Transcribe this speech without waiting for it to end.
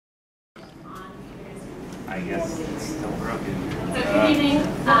I guess it's still broken. So good evening.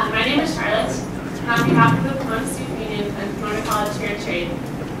 My name is Charlotte, and on behalf of the Pomona Student Union and Pomona College Fair Trade,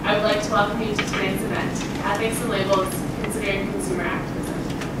 I would like to welcome you to tonight's event, Ethics and Labels, Considering Consumer Activism.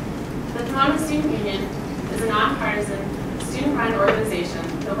 The Pomona Student Union is a nonpartisan, student-run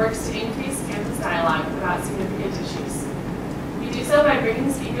organization that works to increase campus dialogue about significant issues. We do so by bringing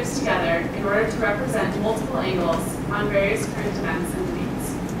speakers together in order to represent multiple angles on various current events and debates.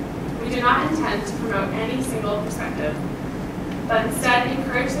 We do not intend to promote any single perspective, but instead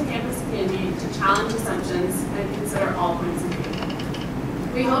encourage the campus community to challenge assumptions and consider all points of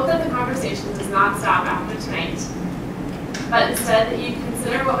view. We hope that the conversation does not stop after tonight, but instead that you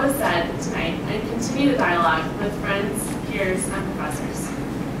consider what was said tonight and continue the dialogue with friends, peers, and professors.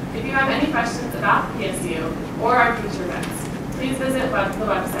 If you have any questions about PSU or our future events, please visit the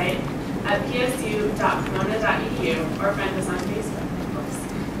website at psu.pomona.edu or find us on Facebook.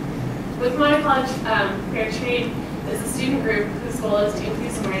 The Pomona College Fair Trade is a student group whose goal is to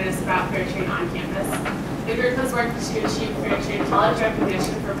increase awareness about fair trade on campus. The group has worked to achieve fair trade college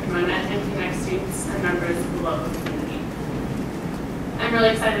recognition for Pomona and connect students and members of the local community. I'm really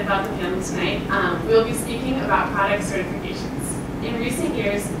excited about the panel tonight. We will be speaking about product certifications. In recent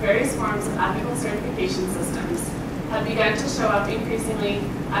years, various forms of ethical certification systems have begun to show up increasingly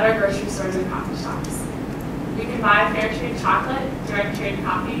at our grocery stores and coffee shops. You can buy fair trade chocolate, direct trade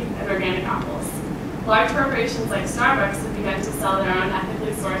coffee, and organic apples. Large corporations like Starbucks have begun to sell their own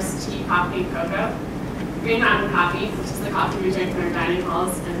ethically sourced tea, coffee, and cocoa. Green Mountain Coffee, which is the coffee we drink in our dining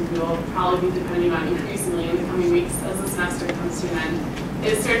halls, and we will probably be depending on increasingly in the coming weeks as the semester comes to an end,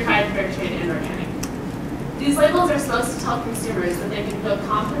 is certified fair trade and organic. These labels are supposed to tell consumers that they can feel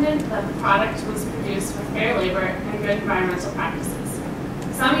confident that the product was produced with fair labor and good environmental practices.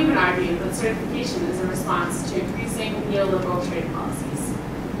 Some even argue that certification is a response to increasing neoliberal trade policies.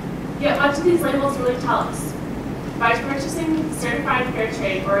 Yet what do these labels really tell us? By purchasing certified fair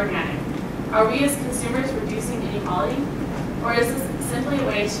trade or organic, are we as consumers reducing inequality? Or is this simply a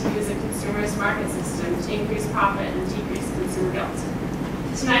way to use a consumer's market system to increase profit and decrease consumer guilt?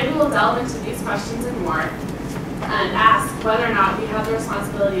 Tonight we will delve into these questions and more, and ask whether or not we have the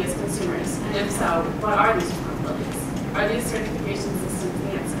responsibility as consumers, and if so, what are these responsibilities? Are these certification systems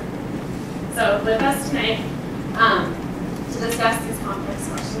the answer? So with us tonight, to discuss these complex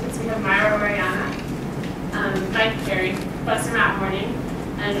questions, we have Myra Oriana, Mike Carey, Professor Matt Horning,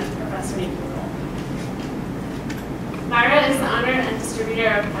 and Professor Nick Cole. Myra is the owner and distributor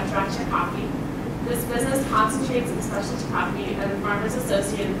of Catracha Coffee. This business concentrates in specialty coffee, and the farmers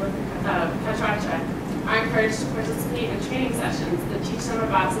associated with Catracha are encouraged to participate in training sessions that teach them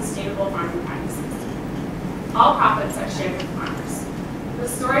about sustainable farming practices. All profits are shared with farmers. The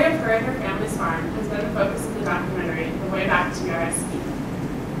story of her and her family's farm has been the focus of the documentary, The Way Back to Your Recipe.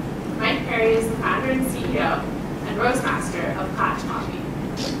 Mike Perry is the founder and CEO and roastmaster of Clash Coffee.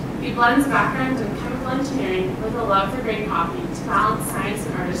 He blends background in chemical engineering with a love for great coffee to balance science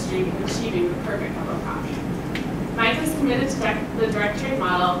and artistry in achieving the perfect cup of coffee. Mike is committed to the direct trade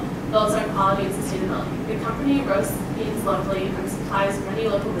model built on quality and sustainability. The company roasts beans locally and supplies many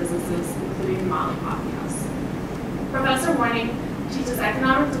local businesses, including the Molly Coffee House. Professor Horning teaches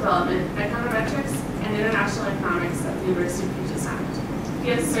economic development, econometrics, and international economics at the University of Puget Sound. He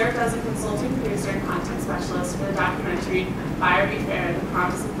has served as a consulting producer and content specialist for the documentary Buyer Beware, The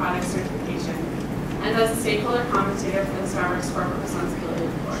Promise of Product Certification, and as a stakeholder commentator for the Starbucks Corporate Responsibility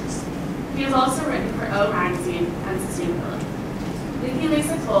Reports. He has also written for O Magazine and Sustainability. Nikki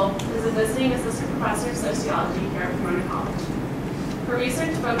Lisa Cole is a visiting assistant professor of sociology here at Pomona College. Her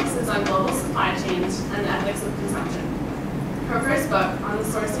research focuses on global supply chains and the ethics of consumption. Her first book on the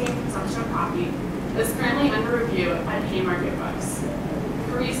sourcing and consumption of coffee is currently under review at Haymarket Books.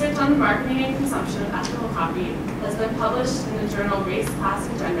 Her research on the marketing and consumption of ethical coffee has been published in the journal Race, Class,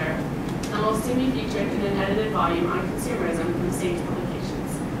 and Gender, and will soon be featured in an edited volume on consumerism from Sage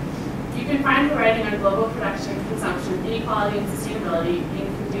Publications. You can find her writing on global production, consumption, inequality, and sustainability in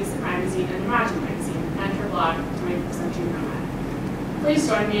Conducive Magazine and Imagine Magazine, and her blog, 21st Century Nomad. Please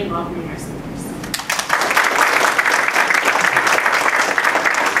join me in welcoming our speakers.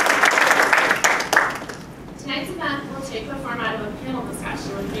 Tonight's event will take the format of a panel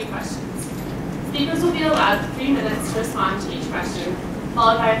discussion with 3 questions. Speakers will be allowed 3 minutes to respond to each question,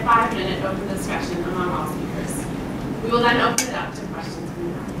 followed by a 5-minute open discussion among all speakers. We will then open it up to questions from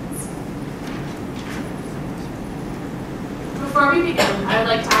the audience. Before we begin, I would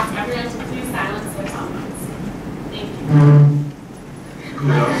like to ask everyone to please silence their cell phones. Thank you.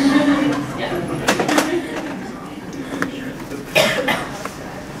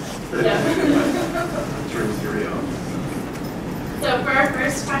 So for our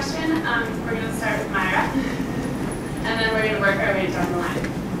first question, we're going to start with Myra. we're going to work our way down the line.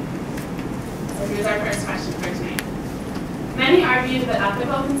 So here's our first question for tonight. Many argue that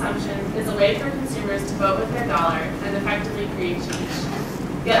ethical consumption is a way for consumers to vote with their dollar and effectively create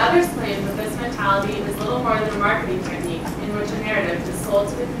change. Yet others claim that this mentality is little more than a marketing technique in which a narrative is sold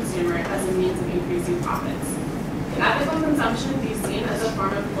to the consumer as a means of increasing profits. Can ethical consumption be seen as a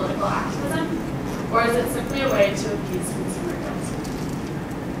form of political activism, or is it simply a way to appease consumer guilt?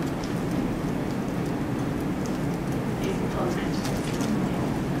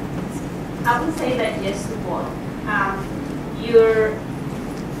 I would say that yes to both.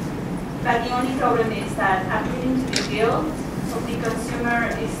 But the only problem is that appealing to the guilt of the consumer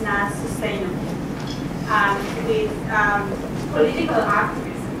is not sustainable. With political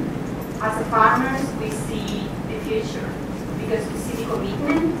activism, as a farmers, we see the future because we see the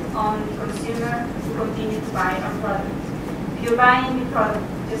commitment on the consumer to continue to buy our product. If you're buying the product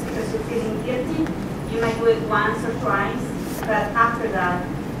just because you're feeling guilty, you might do it once or twice, but after that,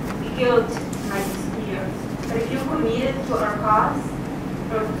 the guilt might disappear. But if you're committed to our cause,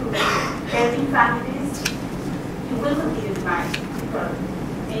 or to helping families, you will continue to buy the product.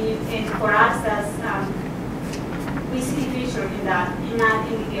 And for us, that's, we see the future in that,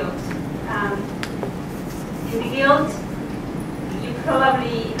 not in the guilt. In the guilt, you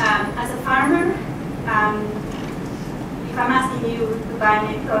probably, as a farmer, if I'm asking you to buy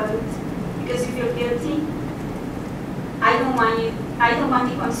my product because you feel guilty, I don't want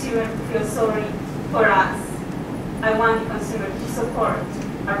the consumer to feel sorry for us. I want the consumer to support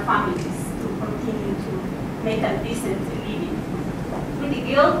our families to continue to make a decent living. With the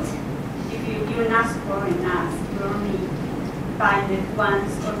guilt, if you're not supporting us, you're only buying it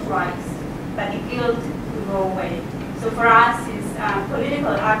once or twice, but the guilt will go away. So for us,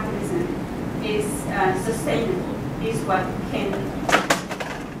 political activism is sustainable, is what can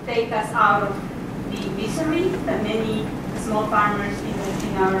take us out of the misery that many small farmers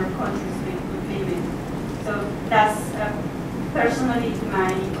in our countries would live in. So that's personally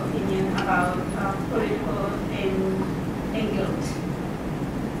my opinion about political and guilt.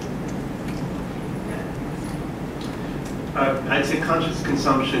 I'd say conscious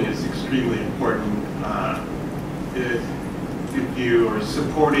consumption is extremely important. If you are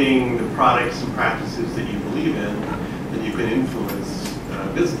supporting the products and practices that you believe in, then you can influence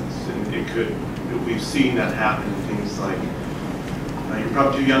business. And we've seen that happen in things like, you're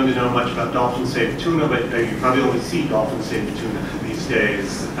probably too young to know much about dolphin-safe tuna, but you probably only see dolphin-safe tuna these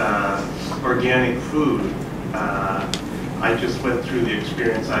days. Organic food. I just went through the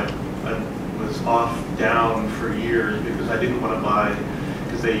experience. I was off down for years because I didn't want to buy,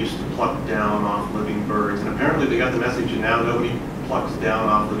 because they used to pluck down off living birds, and apparently they got the message, and now nobody plucks down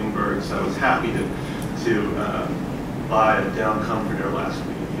off living birds. So I was happy to buy a down comforter last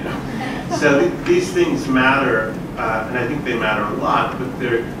week. You know, so these things matter, and I think they matter a lot. But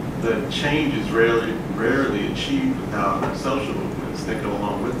the change is rarely achieved without social movements that go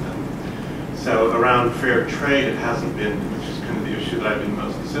along with them. So around fair trade, it hasn't been, which is kind of the issue that I've been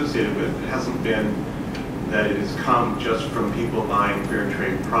most associated with, it hasn't been that it has come just from people buying fair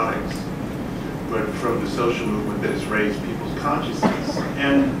trade products, but from the social movement that has raised people's consciousness.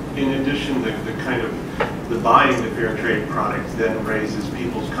 And in addition, the buying the fair trade products then raises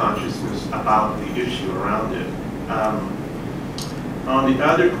people's consciousness about the issue around it. On the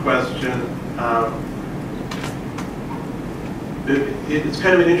other question, it's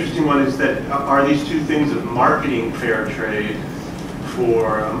kind of an interesting one, is that are these two things of marketing fair trade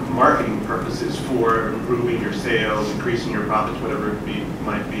for marketing purposes, for improving your sales, increasing your profits, whatever it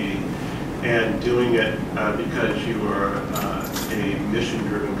might be, and doing it because you are a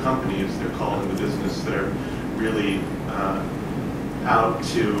mission-driven company, as they're called in the business, that are really out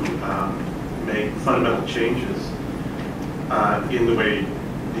to make fundamental changes in the way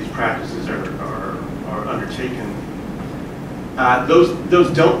these practices are undertaken. Those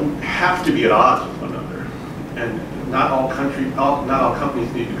don't have to be at odds with one another, and not all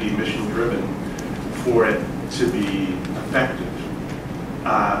companies need to be mission-driven for it to be effective.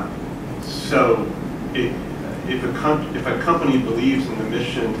 So if a company believes in the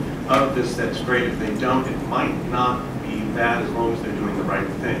mission of this, that's great. If they don't, it might not be bad as long as they're doing the right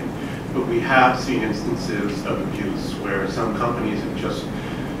thing. But we have seen instances of abuse where some companies have just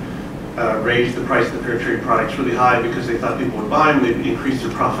raised the price of the fair trade products really high because they thought people would buy them. They'd increase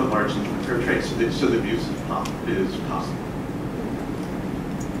their profit margins in the fair trade, so the abuse is possible.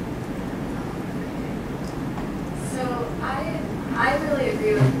 So I really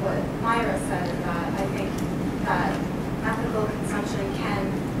agree with what Myra said, that I think that ethical consumption can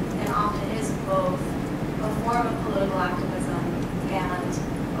and often is both a form of political activism and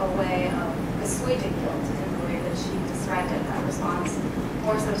a way of assuaging guilt in the way that she described. misdirected. That responds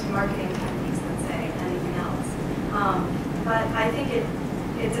more so to marketing techniques than, say, anything else. But I think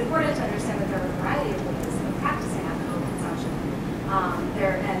it's important to understand that there are a variety of ways of practicing ethical consumption.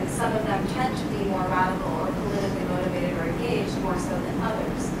 And some of them tend to be more radical or politically motivated or engaged more so than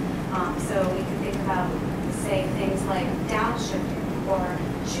others. So we can think about, say, things like downshifting or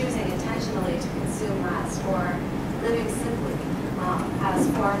choosing intentionally to consume less or living simply as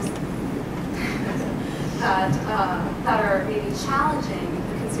forms that are maybe challenging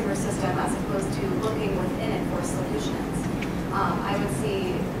the consumer system as opposed to looking within it for solutions. I would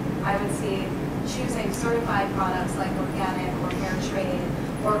see choosing certified products like organic or fair trade,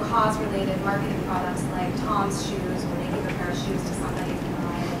 or cause-related marketing products like Tom's shoes, where they give a pair of shoes to somebody if you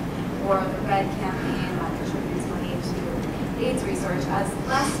buy it, or the Red campaign that contributes money to AIDS research as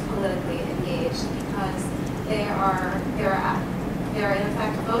less politically engaged because they're in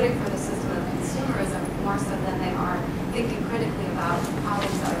effect voting for the system of consumerism more so than they are thinking critically about the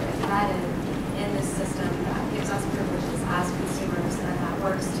problems that are embedded in this system that gives us privileges as consumers and that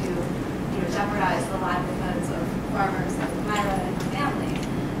works to jeopardize the livelihoods of farmers like Myra and her family.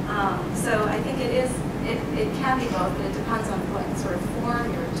 So I think it can be both, but it depends on what sort of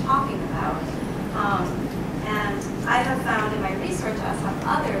form you're talking about. And I have found in my research, as have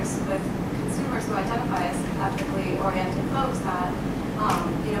others, with consumers who identify as ethically oriented folks, that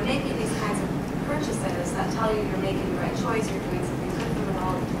making these kinds of purchases that tell you you're making the right choice, you're doing something good for the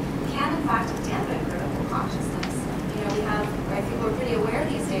world, can in fact dampen critical consciousness. I think we're pretty aware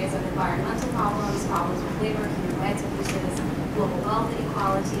these days of environmental problems, problems with labor, human rights abuses, global wealth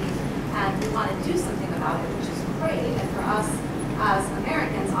inequality, and we want to do something about it, which is great. And for us as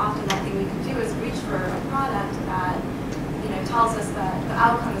Americans, often one thing we can do is reach for a product that tells us that the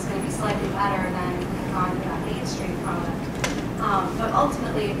outcome is going to be slightly better than clicking on that mainstream product. But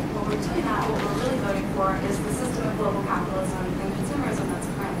ultimately, when we're doing that, what we're really voting for is the system of global capitalism and consumerism that's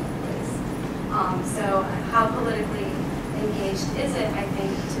currently in place. So how politically engaged is it, I think,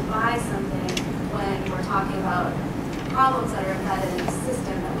 to buy something when we're talking about problems that are embedded in a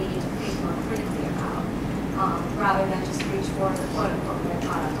system that we need to think more critically about, rather than just reach for the quote-unquote right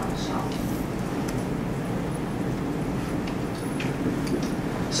product on the shelf.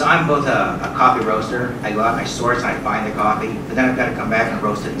 So I'm both a coffee roaster. I go out and I source and I find the coffee, but then I've got to come back and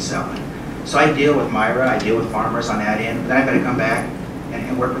roast it and sell it. So I deal with Myra, I deal with farmers on that end, but then I've got to come back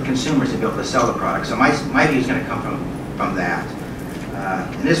and work with consumers to be able to sell the product. So my view is going to come from that.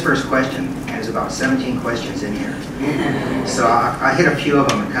 And this first question has about 17 questions in here. So I hit a few of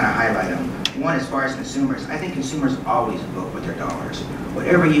them and kind of highlight them. One, as far as consumers, I think consumers always vote with their dollars.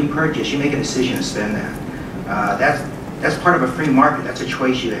 Whatever you purchase, you make a decision to spend that. That's part of a free market. That's a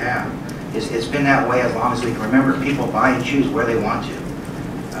choice you have. It's been that way as long as we can remember. People buy and choose where they want to.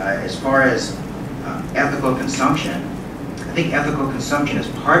 As far as ethical consumption, I think ethical consumption is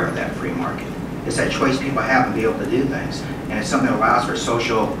part of that free market. It's that choice people have to be able to do things. And it's something that allows for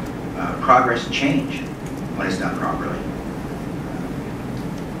social progress and change when it's done properly.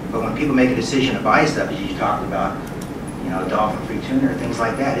 But when people make a decision to buy stuff, as you talked about, dolphin-free tuna or things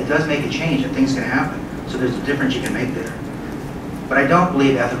like that, it does make a change and things can happen. So there's a difference you can make there. But I don't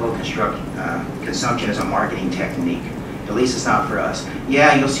believe ethical consumption is a marketing technique. At least it's not for us.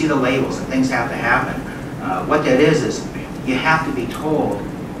 Yeah, you'll see the labels and things have to happen. What that is you have to be told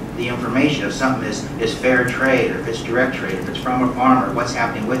the information if something is fair trade, or if it's direct trade, if it's from a farmer, what's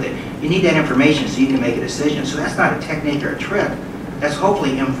happening with it. You need that information so you can make a decision. So that's not a technique or a trick. That's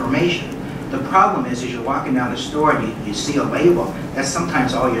hopefully information. The problem is you're walking down the store and you see a label. That's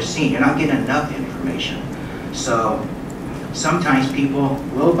sometimes all you're seeing. You're not getting enough information. So sometimes people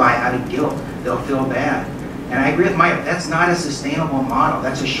will buy out of guilt. They'll feel bad. And I agree with Maya, that's not a sustainable model.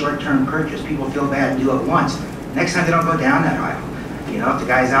 That's a short-term purchase. People feel bad and do it once. Next time they don't go down that aisle. If the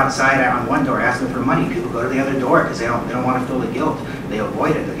guy's outside on one door asking for money, people go to the other door because they don't want to feel the guilt. They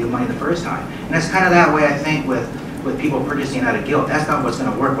avoid it. They give money the first time. And it's kind of that way, I think, with people purchasing out of guilt. That's not what's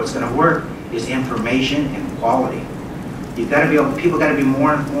going to work. What's going to work is information and quality. People got to be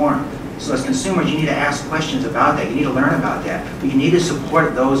more informed. So as consumers, you need to ask questions about that. You need to learn about that. But you need to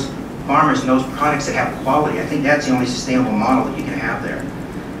support those farmers and those products that have quality. I think that's the only sustainable model that you can have there.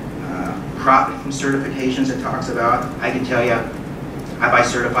 Profit from certifications it talks about. I can tell you, I buy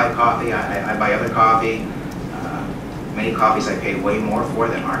certified coffee. I buy other coffee. Many coffees I pay way more for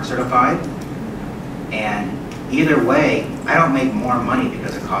than aren't certified. And either way, I don't make more money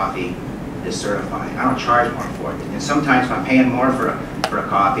because a coffee is certified. I don't charge more for it. And sometimes if I'm paying more for a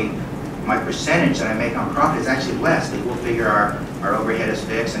coffee, my percentage that I make on profit is actually less. Because we'll figure our overhead is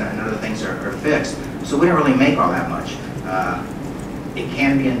fixed and other things are fixed. So we don't really make all that much. It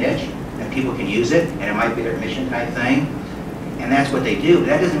can be a niche. and people can use it, and it might be their mission type thing, and that's what they do. But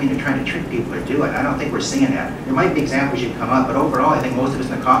that doesn't mean they're trying to trick people to do it. I don't think we're seeing that. There might be examples you come up, but overall, I think most of us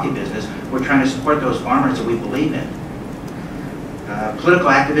in the coffee business, we're trying to support those farmers that we believe in. Political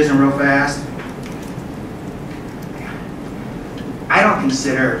activism real fast. I don't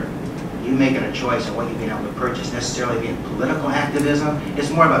consider you making a choice of what you've been able to purchase necessarily being political activism. It's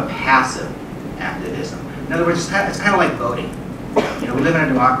more of a passive activism. In other words, it's kind of like voting. You know, we live in a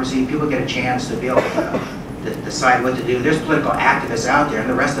democracy. People get a chance to be able to decide what to do. There's political activists out there, and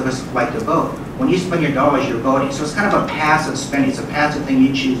the rest of us like to vote. When you spend your dollars, you're voting. So it's kind of a passive spending. It's a passive thing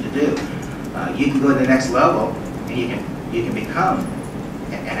you choose to do. You can go to the next level, and you can become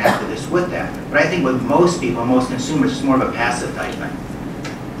an activist with that. But I think with most people, most consumers, it's more of a passive type thing.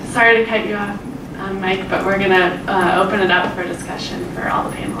 Sorry to cut you off, Mike, but we're going to open it up for discussion for all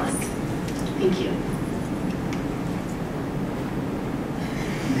the panelists. Thank you.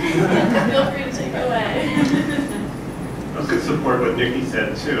 Feel free to take it away. I was going to support what Nikki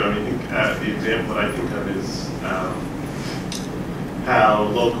said too. I mean, the example that I think of is how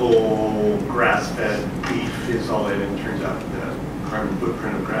local grass-fed beef is all in, and it turns out the carbon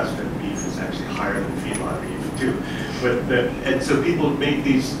footprint of grass-fed beef is actually higher than feedlot beef too. But and so people make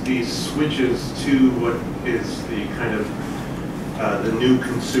these switches to what is the kind of the new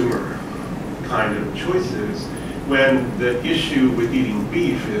consumer kind of choices, when the issue with eating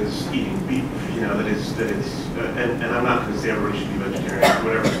beef is eating beef. You know, that it's and I'm not going to say everybody should be vegetarian or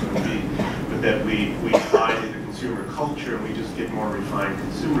whatever it's going to be, but that we buy into consumer culture and we just get more refined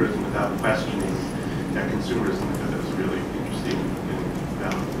consumerism without questioning that consumerism. I thought that was really interesting and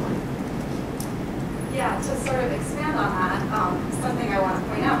valid point. Yeah, to sort of expand on that, something I want to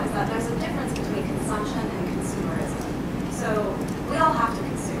point out is that there's a difference between consumption and consumerism. So we all have to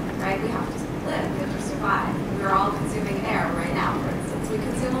consume, right? We have to live, we have to survive. We're all consuming air right now, for instance. We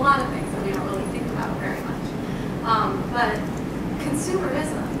consume a lot of things that we don't really think about very much. But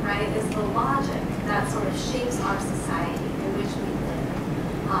consumerism, right, is the logic that sort of shapes our society in which we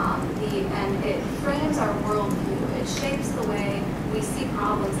live. And it frames our worldview. It shapes the way we see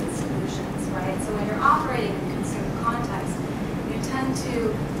problems and solutions, right? So when you're operating in a consumer context, you tend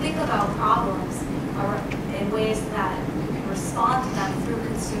to think about problems in ways that you can respond to them through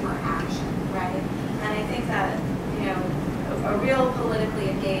consumer action, right? And I think that, you know, a real politically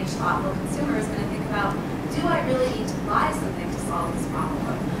engaged, thoughtful consumer is going to think about, do I really need to buy something to solve this problem?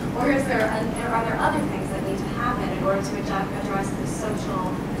 Or are there other things that need to happen in order to address this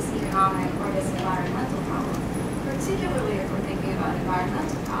social, this economic, or this environmental problem? Particularly if we're thinking about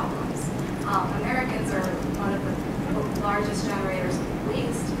environmental problems. Americans are one of the largest generators of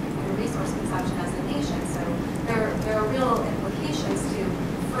waste and resource consumption as a nation. So there are real implications to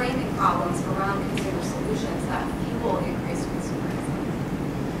framing problems around consumer solutions that fuel increased consumerism.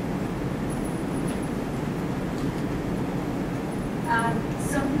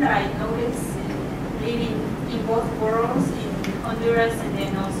 Something that I noticed living in both worlds, in Honduras and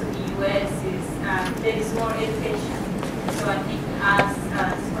then also the US, is there is more education. So I think as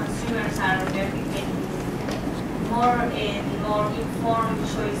consumers are making more and more informed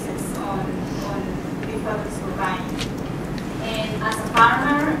choices on the products we're buying. And as a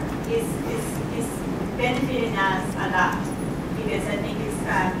farmer, is benefiting us a lot, because I think it's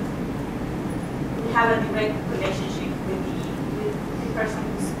we have a direct relationship with the person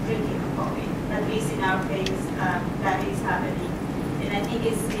who's drinking the coffee. At least in our case, that is happening. And I think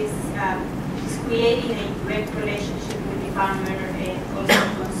it's creating a direct relationship with the farmer and also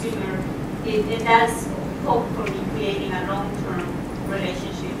the consumer. It does hopefully creating a long-term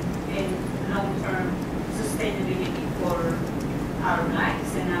relationship and long-term sustainability for our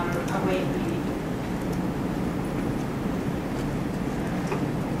lives and our way of living.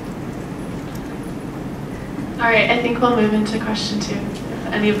 All right, I think we'll move into question 2. If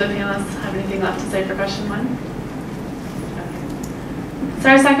any of the panelists have anything left to say for question 1. Okay. So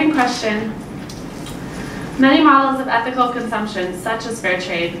our second question. Many models of ethical consumption, such as fair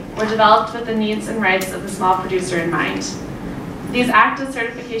trade, were developed with the needs and rights of the small producer in mind. These act as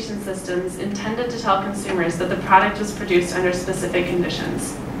certification systems intended to tell consumers that the product was produced under specific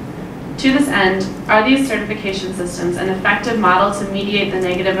conditions. To this end, are these certification systems an effective model to mediate the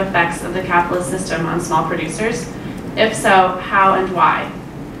negative effects of the capitalist system on small producers? If so, how and why?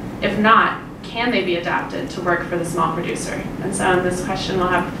 If not, can they be adapted to work for the small producer? And so on this question, we'll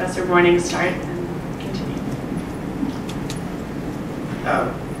have Professor Morning start and continue.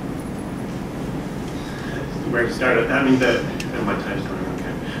 Where to start? I mean, my time's running.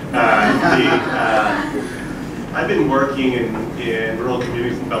 Okay. I've been working in rural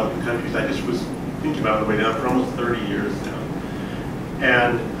communities in developing countries. I just was thinking about it the way down for almost 30 years now.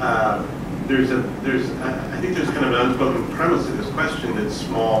 And I think there's kind of an unspoken premise to this question that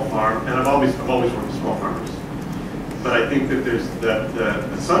small farm, and I've always worked with small farmers, but I think that there's the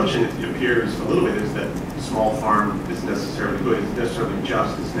assumption, it appears a little bit, is that small farm is necessarily good, it's necessarily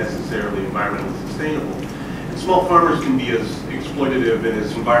just, it's necessarily environmentally sustainable. And small farmers can be as exploitative and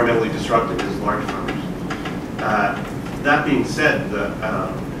as environmentally destructive as large farmers. That being said,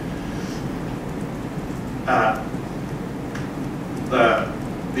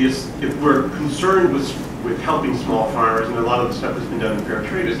 if we're concerned with helping small farmers, and a lot of the stuff that's been done in fair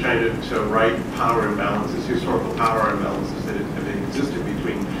trade is trying to right power imbalances, historical power imbalances that have existed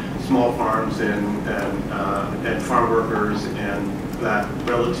between small farms and farm workers, and that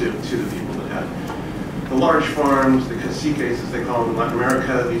relative to the people that had the large farms, the caciques, as they call them in Latin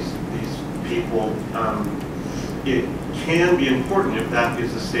America, these people. It can be important if that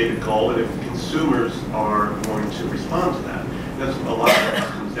is a stated goal and if consumers are going to respond to that. That's what a lot of this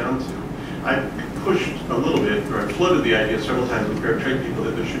comes down to. I pushed a little bit, or I floated the idea several times with fair trade people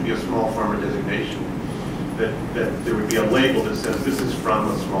that there should be a small farmer designation, that there would be a label that says this is from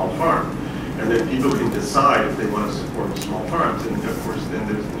a small farm. And then people can decide if they want to support small farms. And of course, then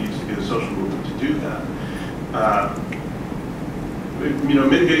there needs to be the social movement to do that.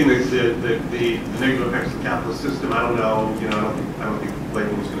 Mitigating the negative effects of the capitalist system, I don't know. I don't think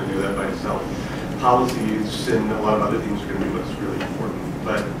labeling is going to do that by itself. Policies and a lot of other things are going to be what's really important.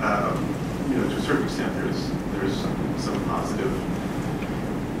 But to a certain extent, there's some positive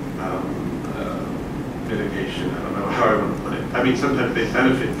mitigation. I don't know how I want to put it. I mean, sometimes they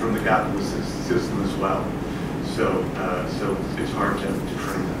benefit from the capitalist system as well. So it's hard to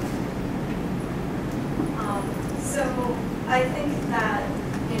frame that. So I think that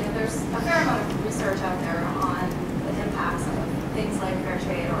there's a fair amount of research out there on the impacts of things like fair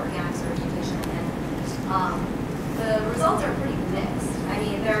trade or organic certification, and the results are pretty mixed. I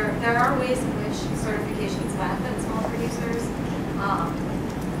mean, there are ways in which certifications benefit small producers.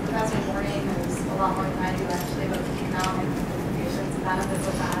 Professor Morning knows a lot more than I do actually about the economic implications and benefits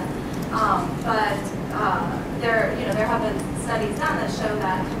of that. There have been studies done that show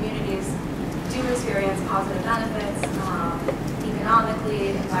that communities do experience positive benefits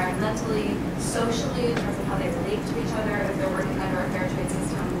economically, environmentally, socially, in terms of how they relate to each other if they're working under a fair trade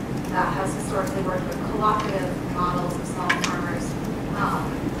system that has historically worked with cooperative models of small farmers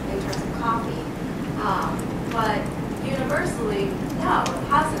in terms of coffee. But universally, no, it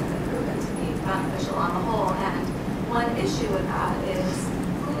hasn't been proven to be beneficial on the whole. And one issue with that is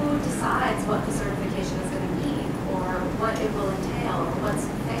who decides what the certification is going to mean, or what it will entail, or what's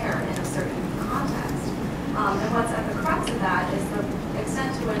fair in a certain context. And what's at the crux of that is the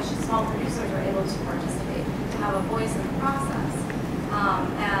extent to which small producers are able to participate, to have a voice in the process.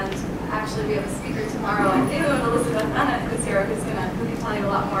 And actually, we have a speaker tomorrow at noon, Elizabeth Bennett, who's here, who's going to tell you a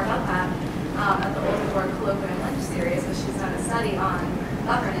lot more about that at the Old Board Colloquium Lunch Series, which she's done a study on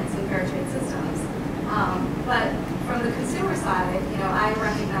governance in fair trade systems. But from the consumer side, I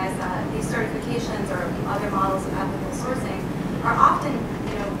recognize that these certifications or other models of ethical sourcing are often,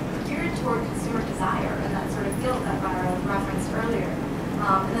 geared toward consumer desire and that sort of guilt that Byron referenced earlier,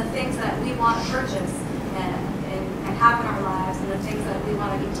 and the things that we want to purchase and have in our lives, and the things that we want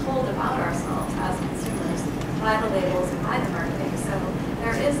to be told about ourselves as consumers by the labels and by the marketing. So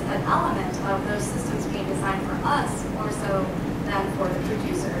there is an element of those systems being designed for us more so than for the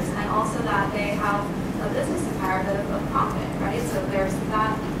producers, and also that they have a business imperative of profit, right? So there's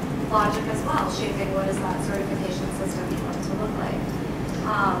that logic as well, shaping what is that certification system going to look like.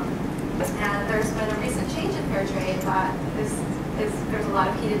 And there's been a recent change in fair trade that there's a lot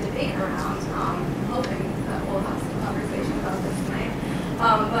of heated debate around. I'm hoping that we'll have some conversation about this tonight.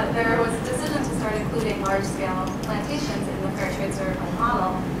 But there was a decision to start including large-scale plantations in the fair trade certified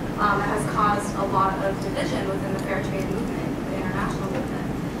model. That has caused a lot of division within the fair trade movement, the international movement.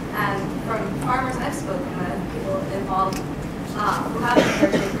 And from farmers I've spoken with, people involved who have been fair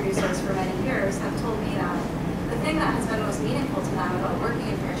trade producers for many years have told me that the thing that has been most meaningful to them about working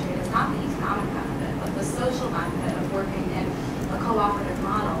in fair trade is not the economic benefit, but the social benefit of working in a cooperative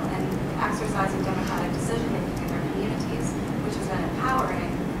model and exercising democratic decision-making in their communities, which has been empowering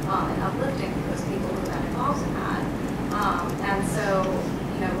and uplifting for those people who have been involved in that. And so,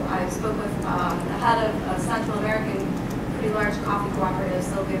 I spoke with the head of a Central American pretty large coffee cooperative,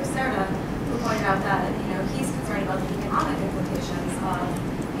 Silvio Cerda, who pointed out that, he's concerned about the economic implications of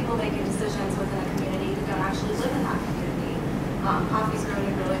people making decisions within a community who don't actually live in that community. Coffee's grown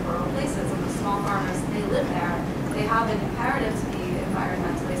in really rural places, and the small farmers, they live there. They have an imperative to be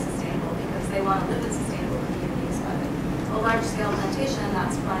environmentally sustainable because they want to live in sustainable communities. But a large-scale plantation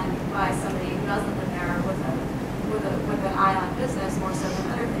that's run by somebody who doesn't live there with a with an eye on business more so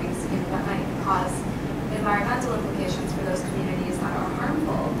than other things, that might cause environmental implications for those communities that are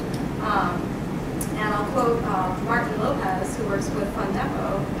harmful. And I'll quote Martin Lopez, who works with Fund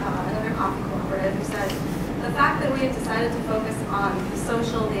Depot, another coffee cooperative, who said, "The fact that we have decided to focus on the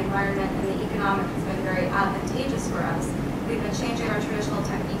social, the environment, and the economic has been very advantageous for us. We've been changing our traditional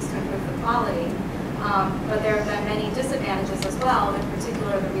techniques to improve the quality, but there have been many disadvantages as well, in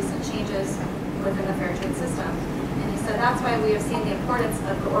particular the recent changes within the fair trade system." And he said that's why we have seen the importance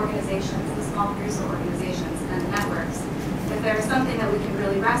of the organizations, the small producer organizations and networks. If there's something that we can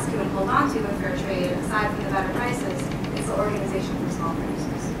really rescue and hold on to in fair trade, aside from the better prices, it's the organization for small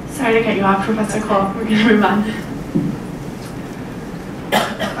producers. Sorry to cut you off, Professor Cole. We're going to move on.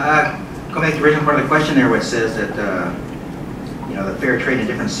 Going back to the original part of the question there, where it says that the fair trade in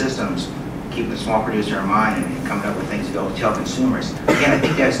different systems, keeping the small producer in mind and coming up with things to be able to tell consumers. Again, I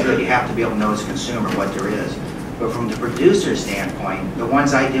think that's good. You have to be able to know as a consumer what there is. But from the producer's standpoint, the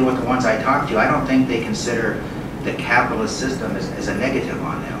ones I deal with, the ones I talk to, I don't think they consider the capitalist system as a negative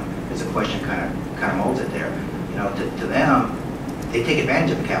on them. As a question kind of molds it there. To them, they take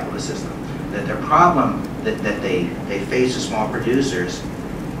advantage of the capitalist system. That their problem that they face as small producers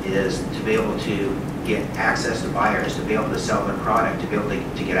is to be able to get access to buyers, to be able to sell their product, to be able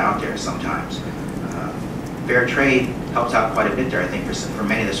to get out there sometimes. Fair trade helps out quite a bit there, I think, for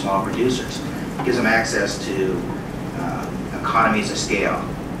many of the small producers. It gives them access to economies of scale,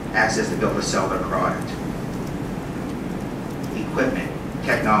 access to be able to sell their product. Equipment,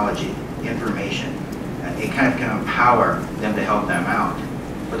 technology, information. It kind of can empower them to help them out.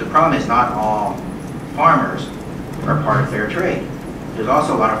 But the problem is not all farmers are part of fair trade. There's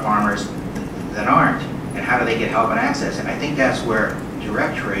also a lot of farmers that aren't. And how do they get help and access? And I think that's where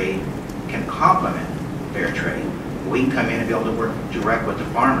direct trade can complement fair trade. We can come in and be able to work direct with the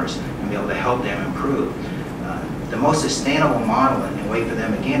farmers and be able to help them improve. The most sustainable model and way for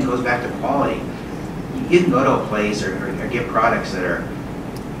them, again, goes back to quality. You can go to a place or get products that are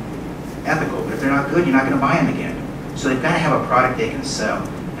ethical, but if they're not good, you're not going to buy them again. So they've got to have a product they can sell,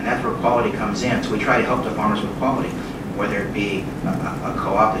 and that's where quality comes in. So we try to help the farmers with quality, whether it be a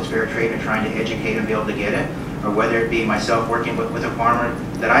co-op that's fair trade and trying to educate them to be able to get it, or whether it be myself working with a farmer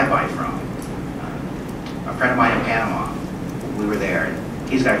that I buy from. A friend of mine in Panama, we were there, and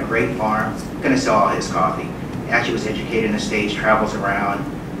he's got a great farm, going to sell all his coffee. He actually was educated in the States, travels around,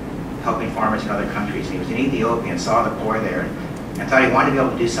 helping farmers in other countries. And he was in Ethiopia and saw the poor there, and thought he wanted to be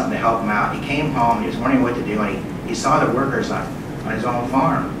able to do something to help him out. He came home, he was wondering what to do, and he saw the workers on his own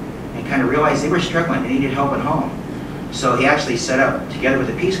farm, and kind of realized they were struggling, they needed help at home. So he actually set up, together with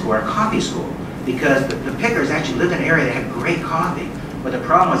the Peace Corps, a coffee school, because the pickers actually lived in an area that had great coffee. But the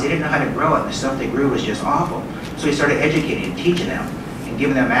problem was they didn't know how to grow it, and the stuff they grew was just awful. So he started educating and teaching them, and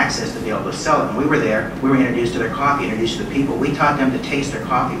giving them access to be able to sell it. And we were there, we were introduced to their coffee, introduced to the people. We taught them to taste their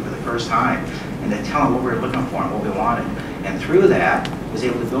coffee for the first time, and to tell them what we were looking for and what we wanted. And through that, was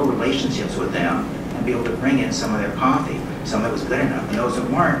able to build relationships with them, and be able to bring in some of their coffee, some that was good enough. And those that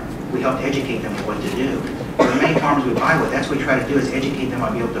weren't, we helped educate them with what to do. The many farmers we buy with, that's what we try to do, is educate them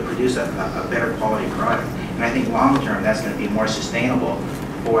on being able to produce a better quality product. And I think long term, that's going to be more sustainable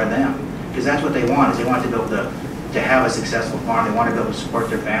for them. Because that's what they want, is they want to be able to have a successful farm. They want to be able to support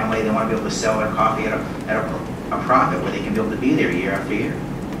their family. They want to be able to sell their coffee at a profit where they can be able to be there year after year.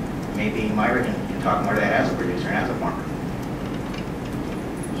 Maybe Myra can talk more to that as a producer and as a farmer.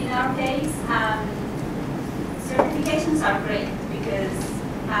 In our case, certifications are great because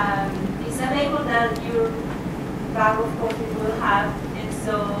it's a label that your bag of coffee will have. And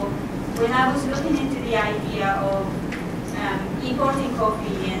so when I was looking into the idea of importing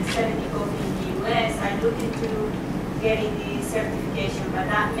coffee and selling the coffee in the US, I looked into getting the certification, but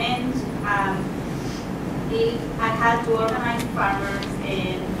that meant I had to organize farmers,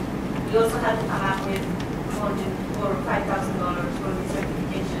 and we also had to come up with more than $4,000 or $5,000 for the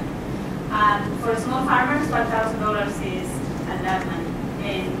certification. For small farmers, $5,000 is a lot of money,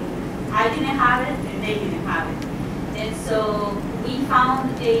 and I didn't have it, and they didn't have it. And so we found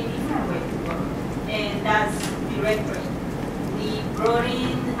a different way to work, and that's direct trade. We brought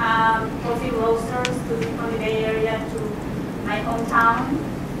in coffee roasters from the Bay Area to my hometown.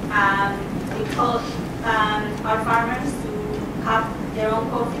 We taught our farmers to cup their own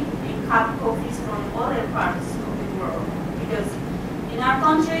coffee and cup coffees from other parts of the world. Because in our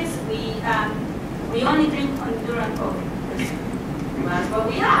countries, we only drink Honduran coffee. That's what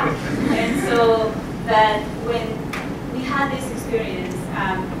we have. And so that when we had this experience,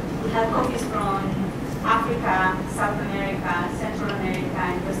 we had coffees from Africa, South America, Central America,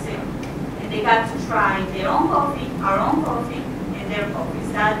 and Brazil. And they got to try their own coffee, our own coffee, and their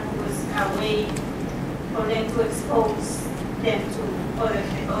coffees. That was a way for them to expose them to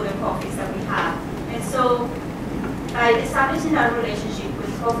other coffees that we have. And so by establishing that relationship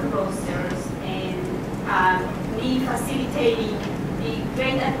with coffee roasters and me facilitating, the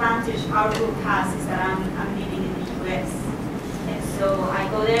great advantage our group has is that I'm living in the US. And so I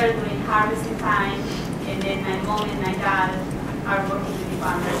go there during harvesting time, and then my mom and my dad are working with the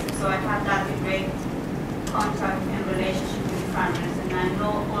farmers. So I have that great contact and relationship with the farmers, and I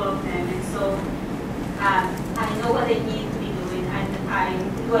know all of them. And so I know what they need to be doing, and I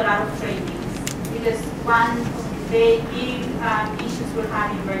do a lot of trainings, because one of the big issues we're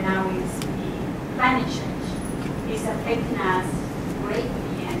having right now is the climate change. It's affecting us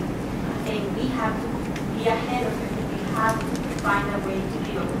greatly, and we have to be ahead of it. We have to find a way to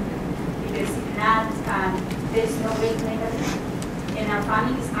deal with it, because if not, there's no way to make a difference. And our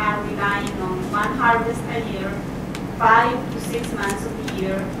families are relying on one harvest a year, 5 to 6 months of the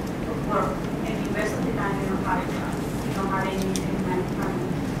year of work, and the rest of the time we don't have a job. We don't have any money.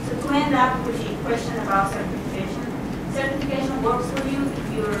 So to end up with the question about certification, certification works for you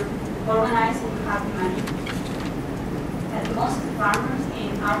if you're organized and you have the money. And most of the farmers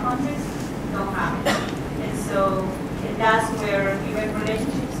in our countries don't have it. And so that's where we have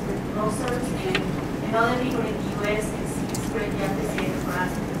relationships with grocers and other people in the US. It's greatly appreciated for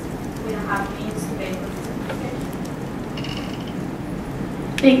us because we don't have means to pay for the certification.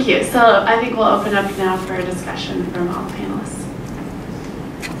 Thank you. So I think we'll open up now for a discussion from all panelists.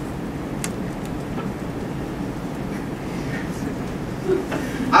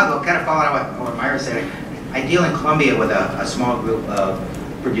 I'll go kind of following on what Myra said. I deal in Colombia with a small group of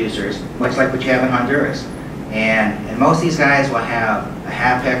producers, much like what you have in Honduras. And most of these guys will have a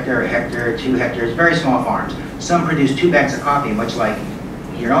half hectare, a hectare, 2 hectares, very small farms. Some produce 2 bags of coffee, much like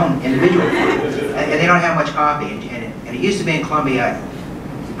your own individual farm. And they don't have much coffee. And it used to be in Colombia,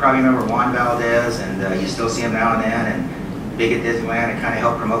 you probably remember Juan Valdez, and you still see him now and then, and big at Disneyland, and kind of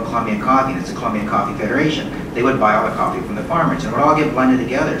helped promote Colombian coffee, and it's the Colombian Coffee Federation. They would buy all the coffee from the farmers, and it would all get blended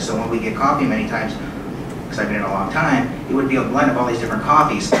together. So when we get coffee many times, because I've been in a long time, it would be a blend of all these different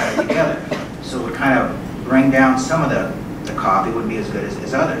coffees added together. So it would kind of bring down some of the coffee, wouldn't be as good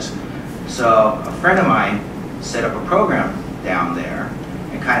as others. So a friend of mine set up a program down there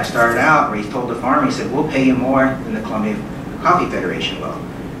and kind of started out where he told the farmer, he said, we'll pay you more than the Colombian Coffee Federation will.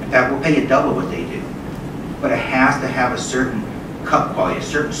 In fact, we'll pay you double what they do. But it has to have a certain cup quality, a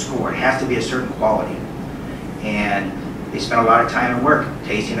certain score. It has to be a certain quality. And they spent a lot of time and work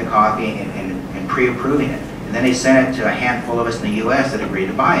tasting the coffee and pre-approving it. And then they sent it to a handful of us in the US that agreed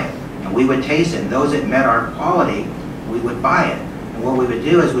to buy it. And we would taste it, and those that met our quality, we would buy it. And what we would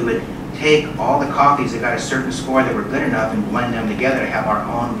do is we would take all the coffees that got a certain score that were good enough and blend them together to have our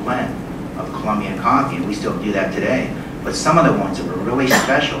own blend of Colombian coffee, and we still do that today. But some of the ones that were really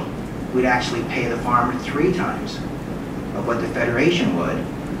special, we'd actually pay the farmer 3 times of what the Federation would,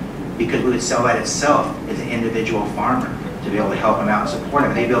 because we would sell that itself as an individual farmer to be able to help them out and support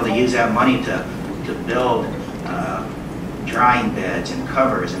them. And they'd be able to use that money to build drying beds and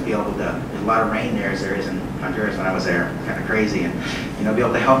covers, and be able to, there's a lot of rain there as there is in Honduras when I was there, kind of crazy, and be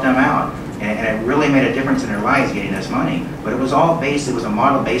able to help them out. And it really made a difference in their lives getting this money. But it was all based, it was a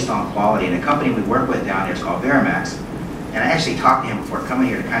model based on quality. And the company we work with down here is called Verimax. And I actually talked to him before coming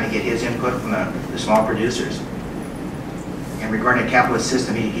here to kind of get his input from the small producers. And regarding the capitalist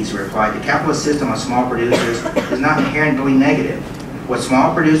system, he's replied, the capitalist system on small producers is not inherently negative. What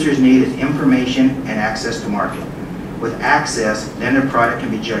small producers need is information and access to market. With access, then their product can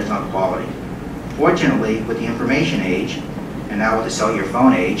be judged on quality. Fortunately, with the information age, and now with the cellular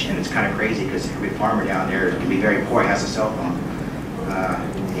phone age, and it's kind of crazy because every farmer down there can be very poor, has a cell phone.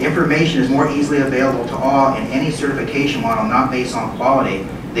 Information is more easily available to all, and any certification model not based on quality,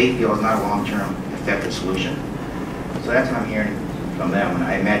 they feel is not a long-term effective solution. So that's what I'm hearing from them, and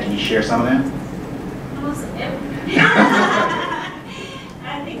I imagine you share some of that? Almost everything.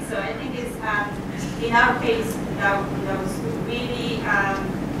 I think so. I think it's, in our case, that was really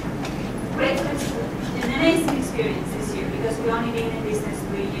great, an amazing experience this year, because we only been in business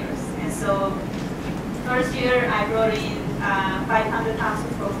 3 years. And so, first year I brought in 500 pounds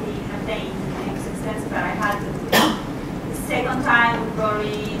of coffee in a plane, and it was expensive, but I had to. The second time we brought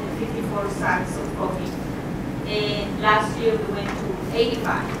in 54 sacks of coffee. And last year we went to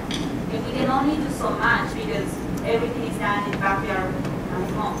 85. And we can only do so much because everything is done in the backyard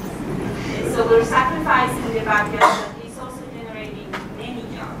of homes. And so we're sacrificing the backyard, but it's also generating many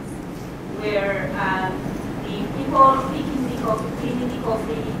jobs where the people picking the coffee, cleaning the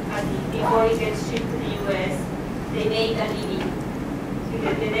coffee before it gets shipped to the US, they make a living.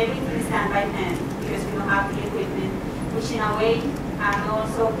 Because then everything is done by hand because we don't have the equipment, which in a way I'm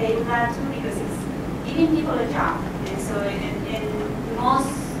also okay with that too, because giving people a job. And so, in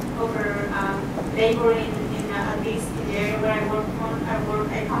most of our labor in at least in the area where I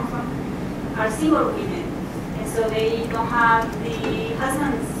come from, are single women. And so they don't have the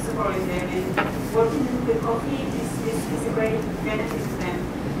husbands supporting them, and working with coffee is a great benefit to them.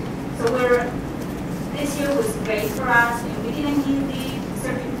 So this year was great for us, and we didn't need the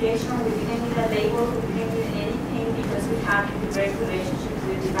certification, we didn't need a label, we didn't need anything, because we had a great relationship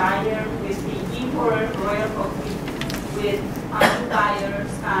with the buyer, with the importer, Royal Coffee, with other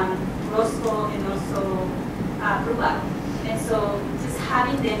buyers, Roscoe, and also Brugal. And so just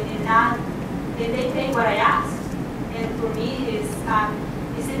having them and they pay what I asked. And for me, it's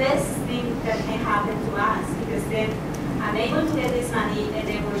the best thing that can happen to us, because then I'm able to get this money, and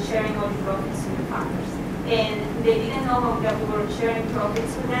then we're sharing all the profits with the farmers. And they didn't know that we were sharing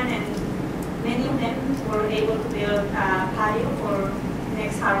profits with them, and many of them were able to build a patio for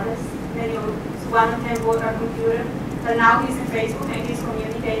next harvest. One of them bought a computer, but now he's in Facebook and he's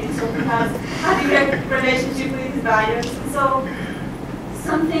communicating, so he has a direct relationship with his buyers. So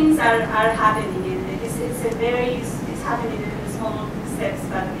some things are happening, and it's happening in small steps,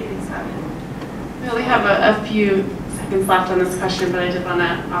 but it is happening. We only have a few seconds left on this question, but I did want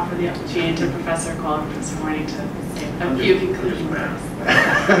to offer the opportunity to Professor Cole and Professor Morning to say a few concluding remarks. I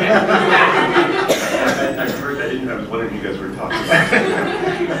heard I didn't. I was wondering if you guys were talking about.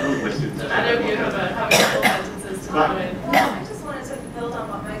 I know you have a couple sentences to follow in. Well, I just wanted to build on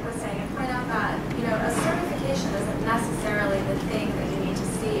what Mike was saying and point out that, a certification isn't necessarily the thing that you need to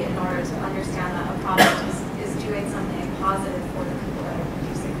see in order to understand that a product is doing something positive for the people that are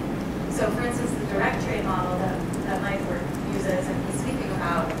producing it. So, for instance, the direct trade model that Mike uses and he's speaking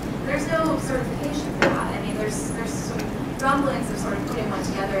about, there's no certification for that. I mean, there's some rumblings of sort of putting one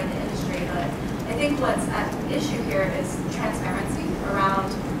together in the industry, but I think what's at issue here is transparency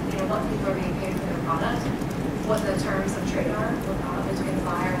around what people are being paid for their product, what the terms of trade are between the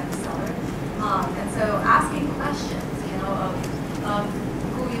buyer and the seller, and so asking questions, of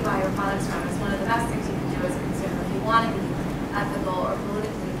who you buy your products from is one of the best things you can do as a consumer. If you want to be ethical or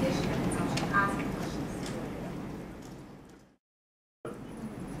politically engaged in your consumption, asking questions.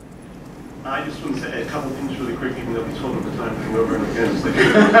 I just want to say a couple things really quick, even though we told them the time to over and again. It's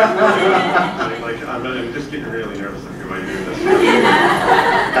like, I'm just getting really nervous up here by doing this.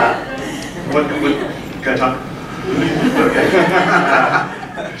 Can I talk? Okay.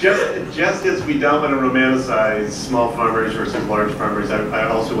 Just as we don't want to romanticize small farmers versus large farmers, I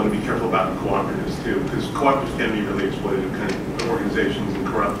also want to be careful about cooperatives too, because cooperatives can be really exploitative kind of organizations and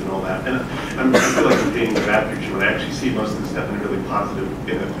corrupt and all that. And I feel like I'm painting a bad picture when I actually see most of this stuff in a really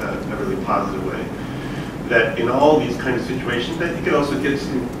positive way. That in all these kind of situations, I think it also gets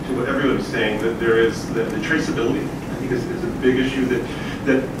into what everyone's saying, that there is the traceability. I think is a big issue,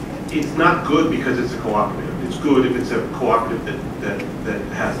 that it's not good because it's a cooperative. It's good if it's a cooperative that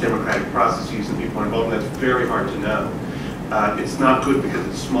has democratic processes and people are involved, and that's very hard to know. It's not good because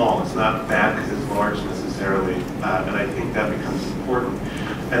it's small. It's not bad because it's large necessarily, and I think that becomes important.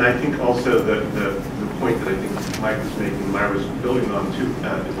 And I think also the point that I think Mike was making, Myra was building on too,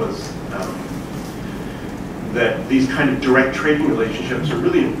 was that these kind of direct trading relationships are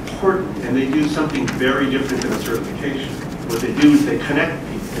really important, and they do something very different than a certification. What they do is they connect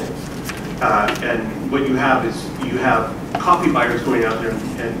people. And what you have is you have coffee buyers going out there,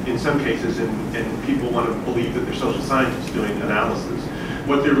 and in some cases, and people want to believe that they're social scientists doing analysis.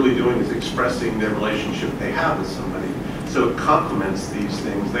 What they're really doing is expressing their relationship they have with somebody. So it complements these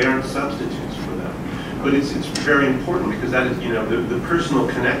things. They aren't substitutes for them. But it's very important because that is, the personal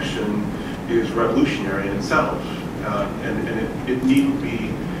connection is revolutionary in itself. And it needn't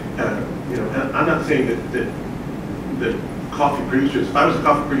be, and I'm not saying that coffee producers, if I was a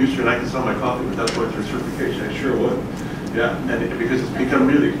coffee producer and I could sell my coffee without going through certification, I sure would. Yeah, and because it's become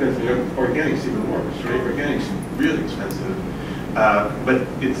really expensive. Organic's even more, right? Organic's really expensive. But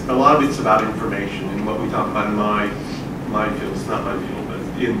a lot of it's about information, and what we talk about in my field, it's not my field, but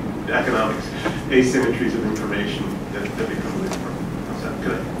in economics, asymmetries of information that become really important. Is that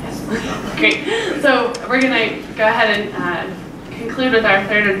good? Yes. Great. So we're going to go ahead and conclude with our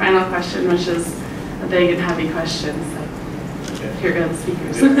third and final question, which is a big and heavy question. So here go the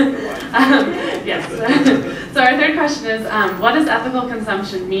speakers. Yes. So our third question is, what does ethical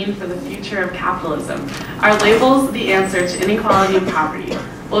consumption mean for the future of capitalism? Are labels the answer to inequality and poverty?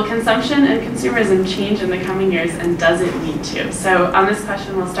 Will consumption and consumerism change in the coming years, and does it need to? So on this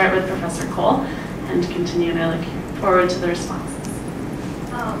question, we'll start with Professor Cole and continue, and I look forward to the responses.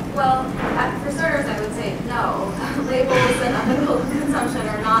 Well, for starters, I would say no. Labels and ethical consumption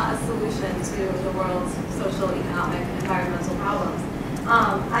are not a solution to the world's social, economic, and environmental problems.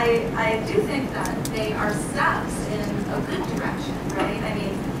 I do think that they are steps in a good direction, right? I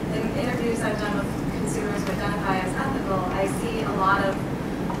mean, in interviews I've done with consumers who identify as ethical, I see a lot of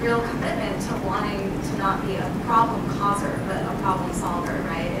real commitment to wanting to not be a problem causer, but a problem solver,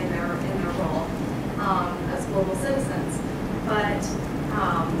 right, in their role as global citizens. But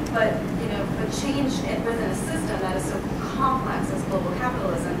change within a system that is so complex as global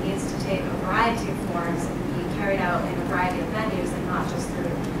capitalism needs to take a variety of forms and be carried out in a variety of venues and not just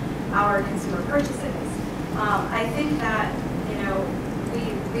through our consumer purchases. I think that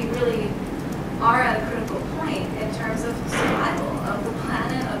we really are at a critical point in terms of survival of the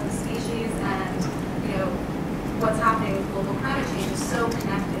planet, of the species, and what's happening with global climate change is so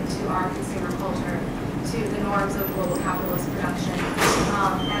connected to our consumer culture, to the norms of global capitalist production,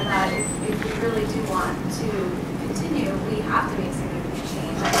 and that if we really do want to continue, we have to make significant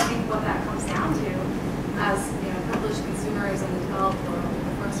change. I think what that comes down to, as privileged consumers in the developed world,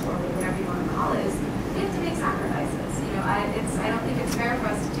 the first world, or whatever you want to call it, is we have to make sacrifices. I don't think it's fair for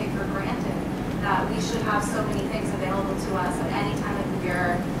us to take for granted that we should have so many things available to us at any time of the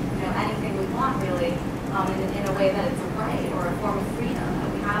year, anything we want really, in a way that it's a right or a form of freedom that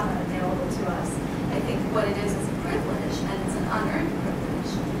we have available to us. I think what it is a privilege, and it's an unearned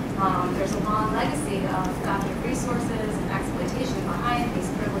privilege. There's a long legacy of theft of resources and exploitation behind these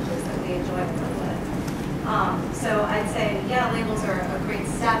privileges that we enjoy and live with. So I'd say, yeah, labels are a great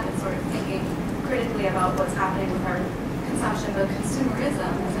step in sort of thinking critically about what's happening with our consumption, but consumerism,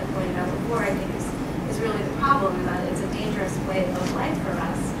 as I pointed out before, I think is really the problem, in that it's a dangerous way of life for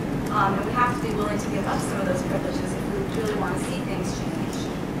us. And we have to be willing to give up some of those privileges if we truly want to see things change.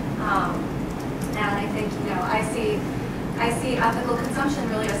 And I think, I see ethical consumption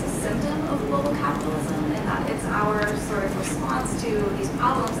really as a symptom of global capitalism, and that it's our sort of response to these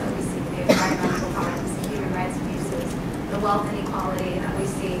problems that we see, the environmental problems, the human rights abuses, the wealth inequality that we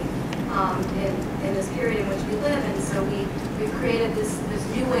see in this period in which we live. And so we've created this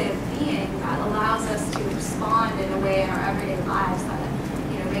new way of being that allows us to respond in a way in our everyday lives that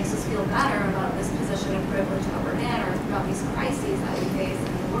makes us feel better about this position of privilege that we're in, or about these crises that we face in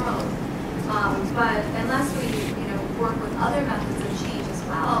the world. But unless we work with other methods of change as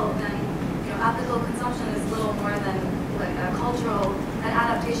well, then ethical consumption is little more than like an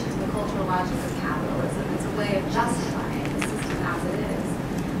adaptation to the cultural logic of capitalism. It's a way of justifying the system as it is,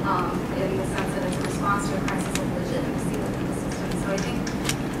 in the sense that it's a response to a crisis of legitimacy within the system. So I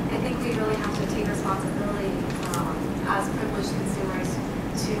think we really have to take responsibility as privileged consumers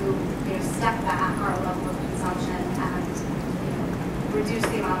to step back our level of consumption and reduce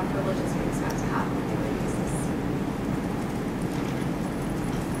the amount of privileges we expect to have on a daily basis.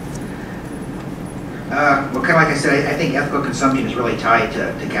 Well, kind of like I said, I think ethical consumption is really tied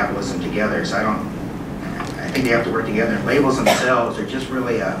to capitalism together. So I think they have to work together. And labels themselves are just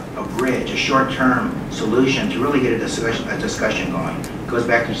really a bridge, a short-term solution to really get a discussion going. It goes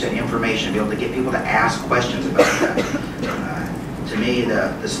back to, you said, information, be able to get people to ask questions about that. To me,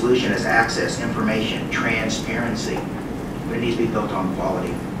 the solution is access, information, transparency. But it needs to be built on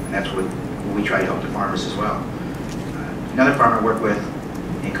quality. And that's what we try to help the farmers as well. Another farmer I work with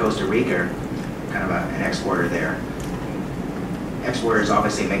in Costa Rica, kind of an exporter there. Exporters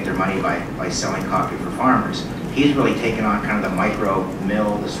obviously make their money by selling coffee for farmers. He's really taken on kind of the micro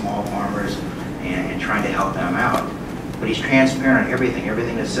mill, the small farmers, and trying to help them out. But he's transparent on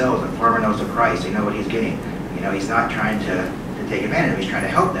everything that sells. The farmer knows the price. They know what he's getting. He's not trying to take advantage of it. He's trying to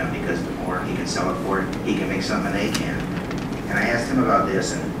help them, because the more he can sell it for, he can make something they can. And I asked him about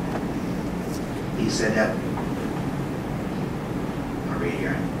this, and he said that, I'll read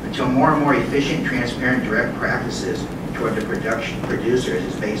here, until more and more efficient, transparent, direct practices toward the producers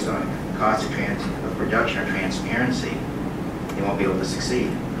is based on cost of production or transparency, they won't be able to succeed.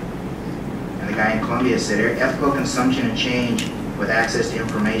 And the guy in Colombia said, ethical consumption and change with access to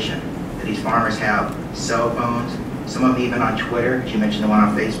information. That these farmers have cell phones, some of them even on Twitter. You mentioned the one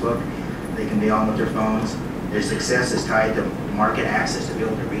on Facebook. They can be on with their phones. Their success is tied to market access, to be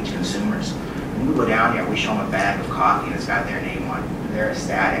able to reach consumers. When we go down there, we show them a bag of coffee and it's got their name on it. They're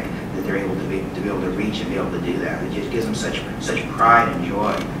ecstatic that they're able to be able to reach and be able to do that. It just gives them such pride and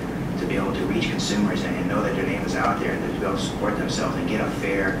joy to be able to reach consumers and know that their name is out there, and to be able to support themselves and get a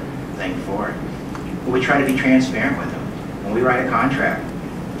fair thing for it. But we try to be transparent with them. When we write a contract,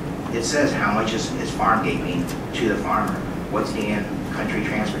 it says how much is farm gate mean to the farmer, what's the in-country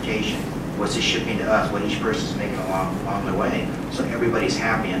transportation, what's the shipping to us, what each person's making along the way, so everybody's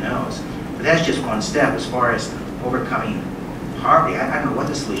happy and knows. But that's just one step. As far as overcoming poverty, I don't know what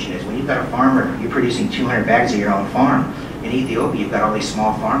the solution is. When you've got a farmer, you're producing 200 bags of your own farm. In Ethiopia, you've got all these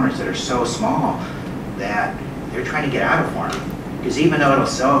small farmers that are so small that they're trying to get out of farming. Because even though it'll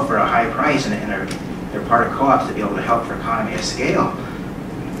sell for a high price and they're part of co-ops to be able to help for economy of scale,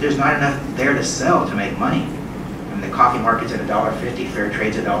 there's not enough there to sell to make money. I mean, the coffee market's at $1.50, fair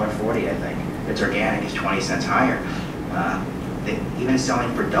trade's $1.40, I think. If it's organic, it's 20 cents higher. Even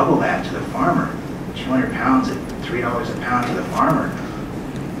selling for double that to the farmer, 200 pounds at $3 a pound to the farmer,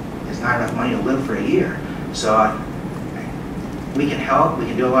 is not enough money to live for a year. So we can help, we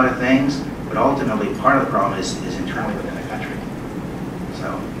can do a lot of things, but ultimately part of the problem is internally within the country.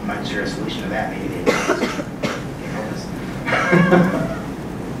 So you might share a solution to that, maybe they help us.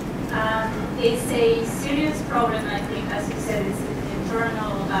 It's a serious problem, I think, as you said, it's an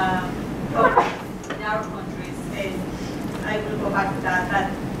internal problem in our countries, and I will go back to that.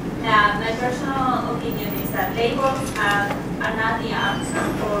 But my personal opinion is that labels are not the answer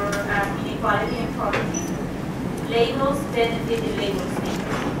for inequality and poverty. Labels benefit the labels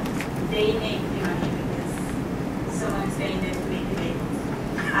maker. They make the money because someone's paying them to make the labels.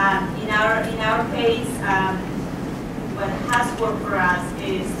 In our case, what has worked for us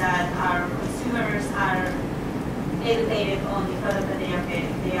is that our consumers are educated on the product that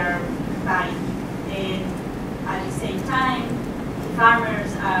they are buying, and at the same time, the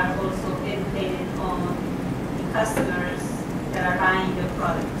farmers are also educated on the customers that are buying the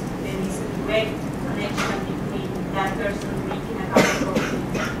product. There is a direct connection between that person drinking a cup of coffee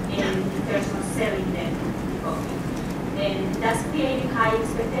and the person selling them the coffee, and that's creating high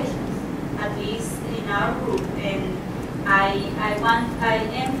expectations, at least in our group. And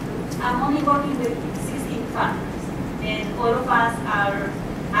I'm only working with 16 farmers, and all of us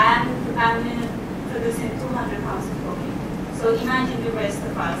I'm producing 200 pounds of coffee. So imagine the rest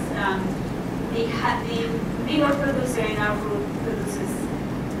of us. The bigger producer in our group produces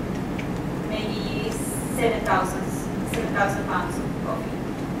maybe 7,000 pounds of coffee.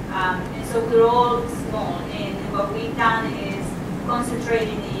 And so we're all small, and what we've done is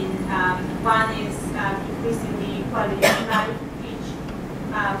concentrating in, one is increasing the quality of life of each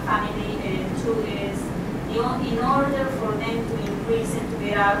family, and two is, in order for them to increase and to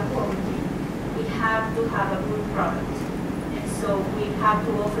get out of poverty, we have to have a good product. And so we have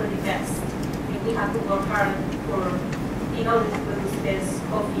to offer the best. And we have to work hard in order to produce the best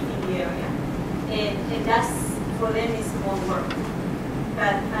coffee in the area. And that's, for them, is more work.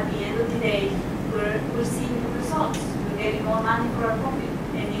 But at the end of the day, we're seeing the results. We're getting more money for our coffee.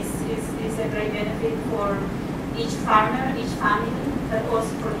 And it's a great benefit for each farmer, each family, but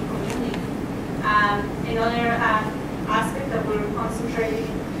also for the community. Another aspect that we're concentrating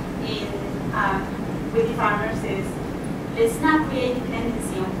in with the farmers is, let's not create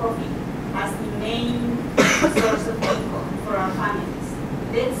dependency on coffee as the main source of income for our families.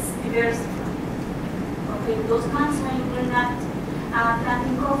 Let's diversify. Okay, those months when we're not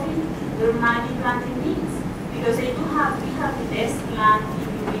planting coffee, we might be planting beans, because we have the best land in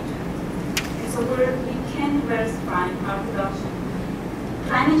the region. And so we can diversify our production.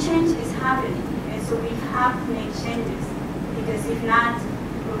 Climate change is happening, and so we have to make changes, because if not,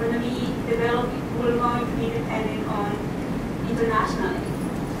 we're going to be dependent on international aid.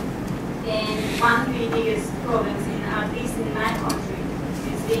 And one of the biggest problems, at least in my country,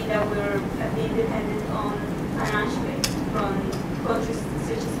 is that we're being dependent on financial aid from countries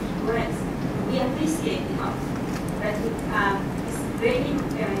such as the US. We appreciate the help, but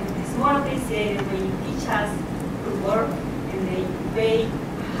it's more appreciated when you teach us to work and they pay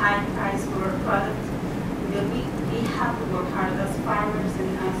high price for our product. We have to work hard as farmers and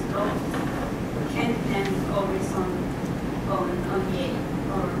as growers. We can't depend always on the aid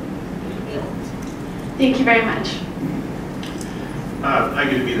or the guilt. Thank you very much. I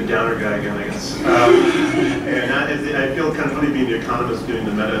get to be the downer guy again, I guess. And I feel kind of funny being the economist doing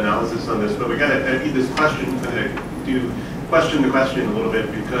the meta-analysis on this, but we got to read this question, question the question a little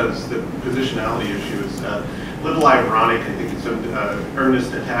bit, because the positionality issue is a little ironic. I think it's some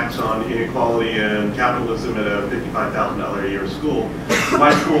earnest attacks on inequality and capitalism at a $55,000 a year school.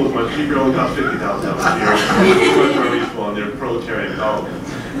 My school is much cheaper, only costs $50,000 a year. School, and they're proletarian colleges.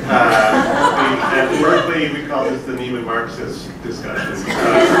 At Berkeley, we call this the Neiman Marxist discussion.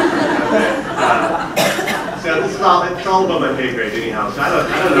 So it's all about my pay grade anyhow. So I don't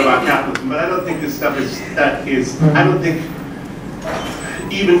know about capitalism, but I don't think this stuff I don't think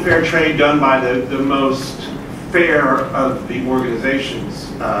even fair trade done by the most fair of the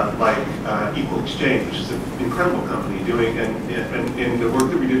organizations, like Equal Exchange, which is an incredible company doing, and in the work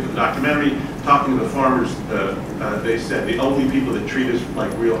that we did for the documentary, talking to the farmers, they said the only people that treat us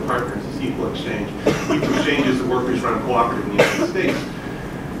like real partners is Equal Exchange. Equal Exchange is the workers-run cooperative in the United States.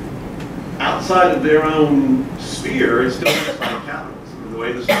 Outside of their own sphere, it still looks like capitalism. The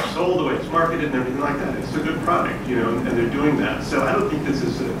way the stuff's sold, the way it's marketed, and everything like that. It's a good product, you know, and they're doing that. So I don't think this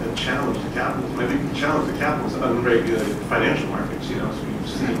is a challenge to capitalism. I think the challenge to capitalism is unregulated financial markets, you know, so we've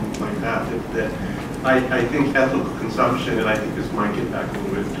seen like that I think ethical consumption, and I think this might get back a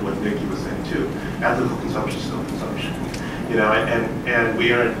little bit to what Nikki was saying too, ethical consumption is still consumption. You know, and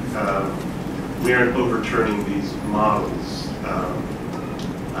we aren't overturning these models.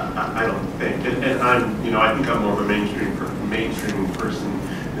 I don't think, and I'm, you know, I think I'm more of a mainstream person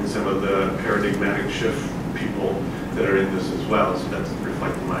than some of the paradigmatic shift people that are in this as well. So that's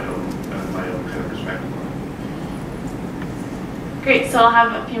reflecting my own kind of perspective on it. Great, so I'll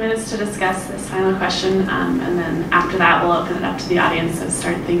have a few minutes to discuss this final question, and then after that we'll open it up to the audience, so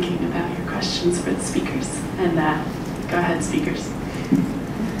start thinking about your questions for the speakers. And go ahead, speakers.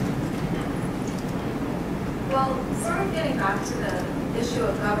 Well, sort of getting back to the issue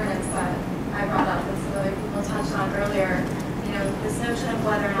of governance that I brought up that some other people touched on earlier, you know, this notion of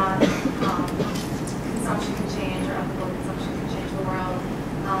whether or not consumption can change or ethical consumption can change the world.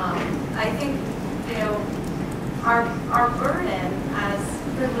 I think, you know, our burden as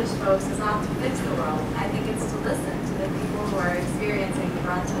privileged folks is not to fix the world. I think it's to listen to the people who are experiencing the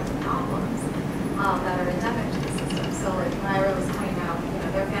brunt of the problems that are endemic to the system. So like Myra was pointing out, you know,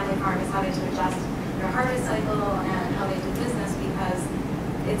 their family farm is having to adjust their harvest cycle and how they do business because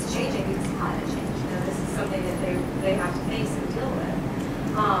it's changing because of climate change. You know, this is something that they have to face and deal with.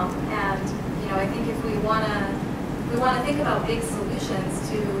 And you know, I think if we want to think about big solutions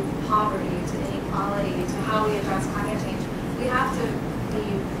to poverty, to inequality, to how we address climate change, we have to be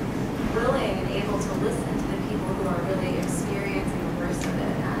willing and able to listen to the people who are really experiencing the worst of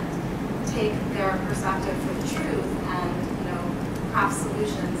it and take their perspective for the truth and, you know, craft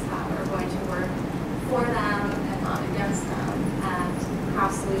solutions that are going to work for them and not against them, and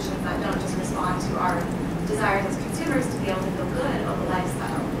craft solutions that don't just respond to our desires as consumers to be able to feel good about the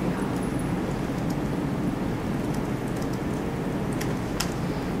lifestyle we have.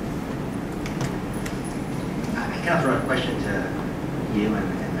 I kind of throw a question to you and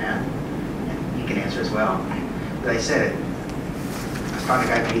Matt, and you can answer as well. But I said, I was talking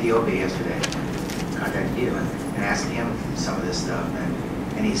to a guy from Ethiopia yesterday, contacted you, and asked him some of this stuff,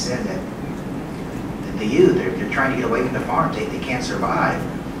 and he said that the youth, they're trying to get away from the farms. They can't survive.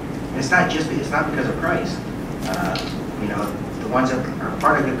 And it's not because of price. You know, the ones that are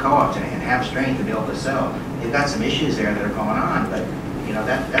part of good co-ops and have strength to be able to sell, they've got some issues there that are going on, but you know,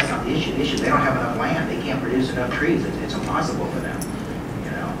 that's not the issue. The issue is they don't have enough land. They can't produce enough trees. It's impossible for them.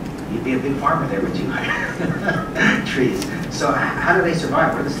 You know, you'd be a big farmer there with 200 trees. So how do they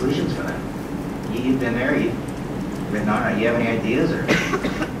survive? What are the solutions for them? You've been there. You've been on it. You have any ideas? Or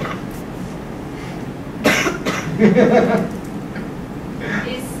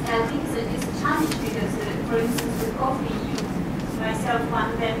It's a challenge because, for instance, with coffee, myself,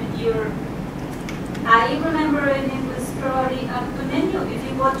 one year, I remember, and it was probably up to many of you. If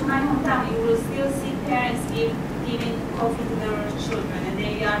you go to my hometown, you will still see parents giving coffee to their children, and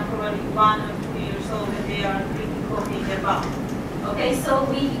they are probably 1 or 2 years old, and they are drinking coffee in their bowl. Okay, so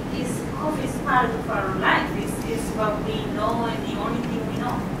coffee is part of our life. It's what we know and the only thing we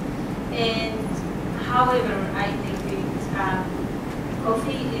know. And however, I think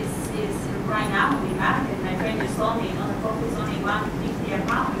coffee is right now in the market. My friend just told me, you know, the coffee is only $1.50 a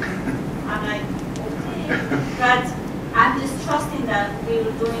pound. I'm like, okay, but I'm just trusting that we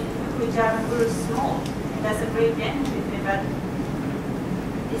were doing a good job and we're small, and that's a great benefit. But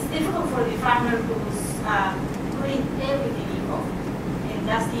it's difficult for the farmer who's putting everything in coffee, and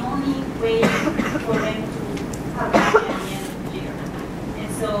that's the only way for them to have money at the end of the year. And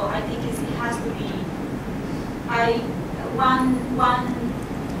so I think it has to be. One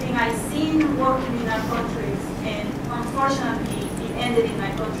thing I've seen working in our countries, and unfortunately it ended in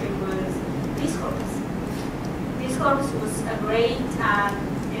my country, was Peace Corps. Peace Corps was a great,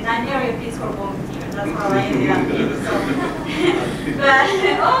 and I'm area Peace Corps volunteer. That's how I ended up here. So, but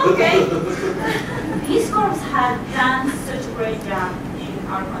okay, Peace Corps had done such a great job in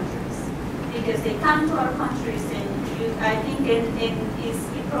our countries because they come to our countries, and I think it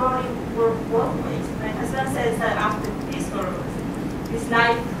probably worked both ways. My husband says that after Peace Corps, his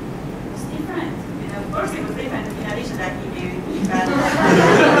life was different. You know, of course it was different in addition to that he married me. But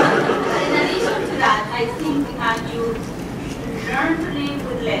in addition to that, I think you learn to live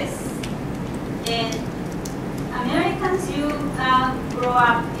with less. And Americans, you grow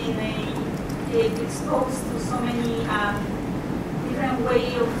up exposed to so many different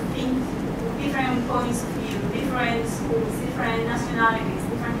ways of thinking, different points of view, different schools, different nationalities.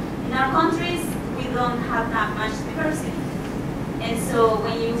 In our countries, we don't have that much diversity. And so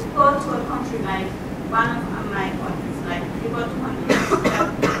when you go to a country like one of my countries, like you go to Honduras,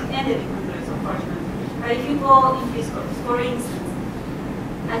 attended the conference, unfortunately. But if you go in this course, for instance,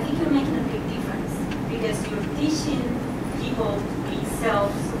 I think you're making a big difference because you're teaching people to be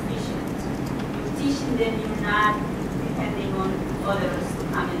self-sufficient. You're teaching them you're not depending on others to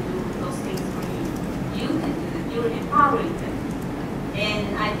come and do those things for you. You can do it. You're empowering them.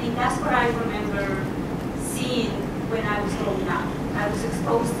 And I think that's what I remember seeing when I was growing up. I was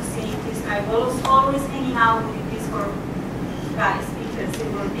exposed to seeing this. I was always hanging out with these four guys because they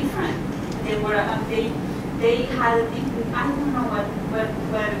were different. They were they had a different, I don't know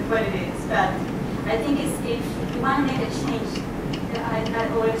what it is, but I think it's if you want to make a change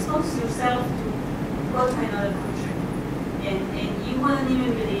or expose yourself to go to another country and you wouldn't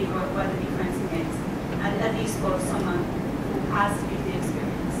even believe what the difference it makes, at least for someone who has lived the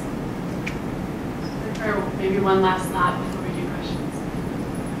experience. Or maybe one last thought before we do questions.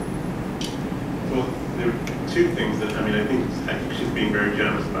 Well, there are two things that, I think she's being very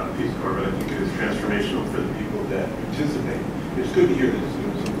generous about Peace Corps, but I think it is transformational for the people that participate. It's good to hear that it's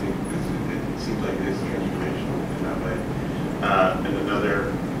doing something, because it seems like it is transformational in that way. And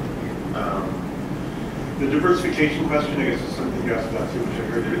another, the diversification question, I guess, is something you asked about too, which I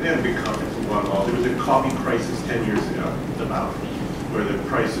heard. They had a big conference in Guatemala. There was a coffee crisis 10 years ago, about where the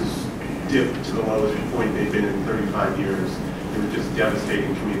prices dipped to the lowest point they'd been in 35 years. They were just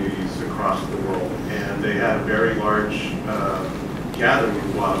devastating communities across the world. And they had a very large gathering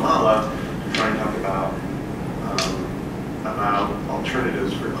in Guatemala to try and talk about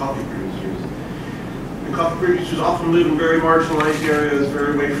alternatives for coffee producers. And coffee producers often live in very marginalized areas,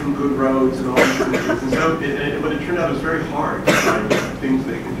 very away from good roads and all these kind of things. And so, but it turned out it was very hard to find things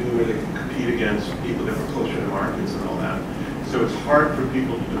they can do where they can compete against people that were closer to markets and all that. So it's hard for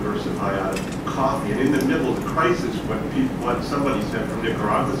people to diversify out of coffee. And in the middle of the crisis, what somebody said from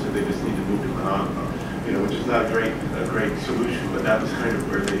Nicaragua said they just need to move to Managua, which is not a great solution, but that was kind of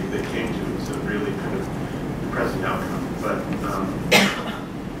where they came to. It was a really kind of depressing outcome. But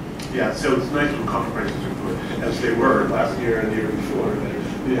yeah, so it's nice when coffee prices are good, as they were last year and the year before.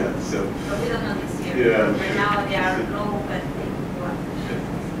 Yeah, so. But we don't know this year. Yeah. Right now they are low, but they go up.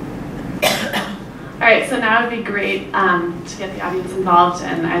 All right, so now it would be great to get the audience involved,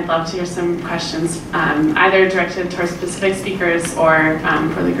 and I'd love to hear some questions, either directed towards specific speakers or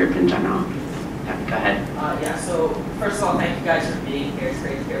for the group in general. Yeah, go ahead. Yeah, so first of all, thank you guys for being here. It's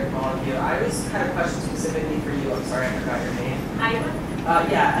great to hear from all of you. I just had a question specifically for you. I'm sorry, I forgot your name.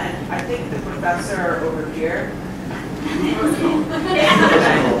 Yeah, and I think the professor over here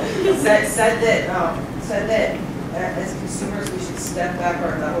said that as consumers we should step back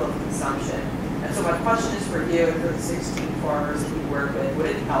our level of consumption. And so my question is for you and for the 16 farmers that you work with, would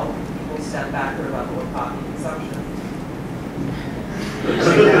it help people step back their level of coffee consumption?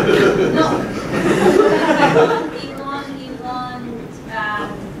 No.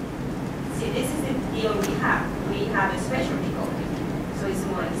 See, this is the deal we have. We have a specialty coffee, so it's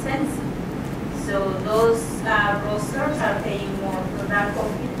more expensive. So those roasters are paying more for that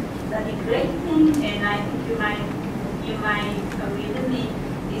coffee. But the great thing, and I think you might agree with me,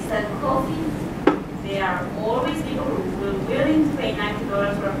 is that coffee, there are always people who are willing to pay $90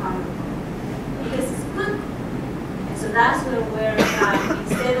 for a pound of coffee because it's good. And so that's where we're,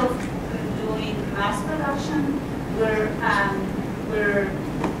 instead of doing mass production, we're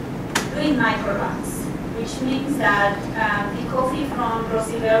doing micro lots, which means that the coffee from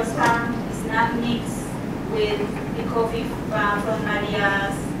Rosibel's farm is not mixed with the coffee from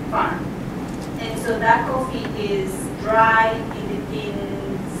Maria's farm. And so that coffee is dry in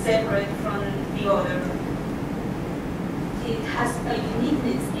separate from the other. It has a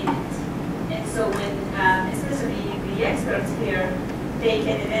uniqueness in it. And so when, especially the experts here, they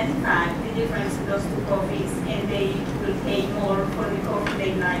can identify the difference in those two coffees and they will pay more for the coffee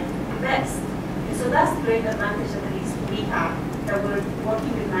they like the best. And so that's the great advantage at least we have, that we're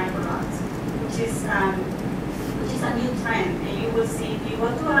working with microlots, which is a new trend. And you will see, if you go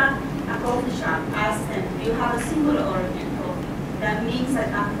to a coffee shop, ask them, do you have a single origin coffee? That means that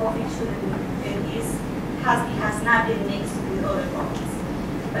that coffee has not been mixed with other coffees.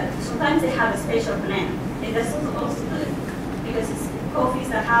 But sometimes they have a special blend, and that's also good because it's coffees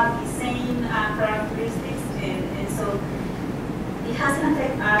that have the same characteristics, and so it hasn't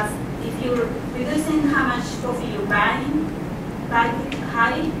affected us. If you're reducing how much coffee you're buying, buy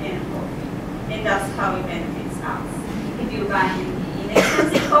high-end coffee, and that's how it benefits us. If you're buying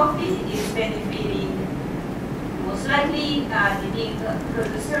inexpensive coffee, it's benefiting most likely the big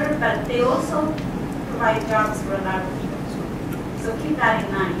producer, but they also provide jobs for a lot of people too. So keep that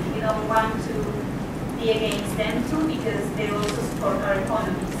in mind. We don't want to be against them too because they also support our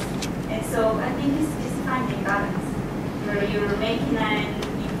economies. And so I think it's finding balance where you're making an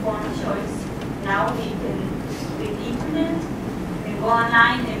informed choice. Now we can, with internet, you can go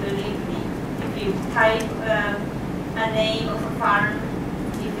online and believe me. If you type a name of a farm,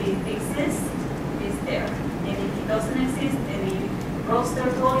 if it exists, it's there. And if it doesn't exist, and the roaster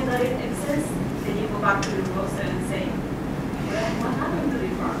told you that it exists, then you go back to the roaster and say, well, what happened to the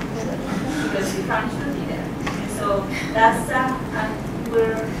farm? Because the farm should be there. And so that's,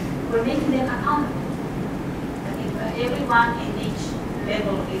 we're making them accountable. Everyone in each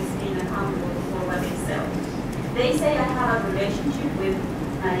level is being accountable for what they sell. They say I have a relationship with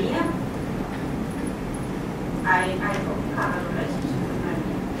Maria. I hope you have a relationship with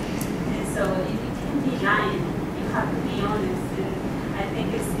Maria. And so if you can be lying, you have to be honest. And I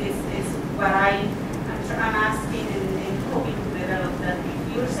think it's what I'm asking and hoping to develop, that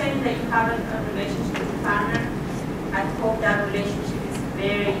if you're saying that you have a relationship with a farmer, I hope that relationship is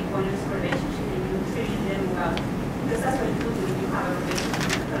very honest relationship and you treat them well. Because that's what you do when you have a relationship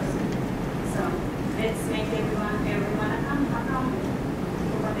with a person. So let's make everyone accountable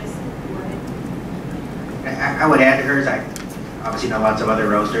for what they say. I would add to hers, I obviously know lots of other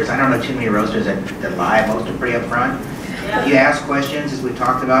roasters. I don't know too many roasters that lie. Most are pretty upfront. Yeah. If you ask questions, as we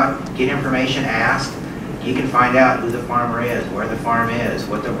talked about, get information, ask. You can find out who the farmer is, where the farm is,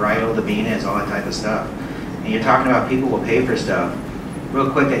 what the varietal of the bean is, all that type of stuff. And you're talking about people will pay for stuff. Real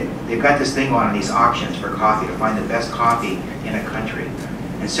quick, they've got this thing going on, these auctions for coffee, to find the best coffee in a country.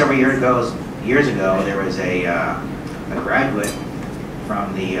 And several years ago, there was a graduate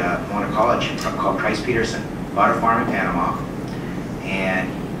from the Mona College called Price Peterson, bought a farm in Panama,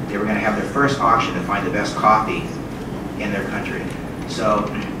 and they were going to have their first auction to find the best coffee in their country. So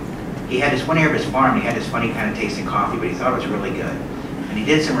he had this one area of his farm, he had this funny kind of tasting coffee, but he thought it was really good. And he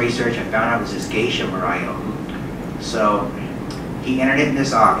did some research and found out it was this geisha varietal. So he entered it in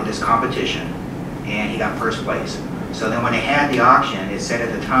this competition, and he got first place. So then when they had the auction, it said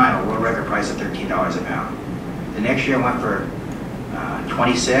at the time a world record price of $13 a pound. The next year went for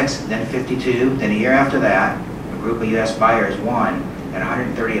 26, then 52. Then a year after that, a group of U.S. buyers won at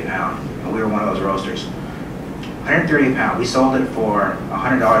 130 a pound, and we were one of those roasters. 130 a pound. We sold it for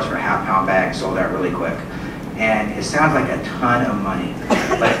 $100 for a half-pound bag. Sold out really quick. And it sounds like a ton of money,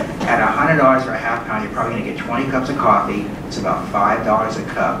 but at $100 for a half pound, you're probably going to get 20 cups of coffee. It's about $5 a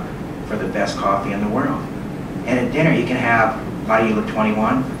cup for the best coffee in the world. And at dinner, you can have, a lot of you look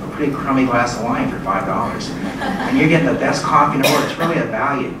 21, a pretty crummy glass of wine for $5. And you're getting the best coffee in the world. It's really a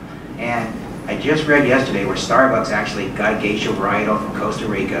value. And I just read yesterday where Starbucks actually got a geisha varietal from Costa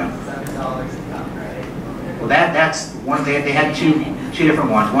Rica. $7 a cup, right? Well, that's one. They had two different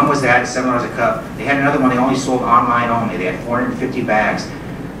ones. One was that, $7 a cup. They had another one they only sold online only. They had 450 bags.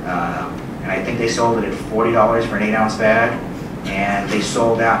 And I think they sold it at $40 for an 8-ounce bag. And they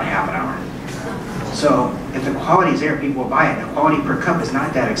sold out in half an hour. So if the quality's there, people will buy it. The quality per cup is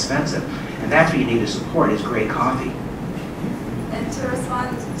not that expensive. And that's what you need to support, is great coffee. And to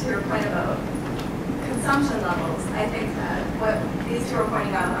respond to your point about consumption levels, I think that what these two are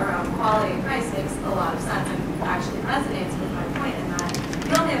pointing out around quality and price makes a lot of sense and actually resonates with my point in that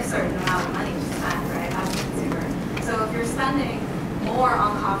you only have a certain amount of money to spend, right, as a consumer. So if you're spending more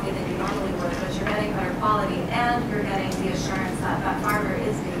on coffee than you normally would, but you're getting better quality and you're getting the assurance that that farmer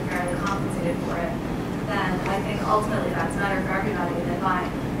is being fairly compensated for it, then I think ultimately that's better for everybody than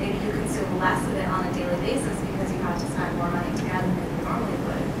buying. Maybe you consume less of it on a daily basis because you have to spend more money to get it than you normally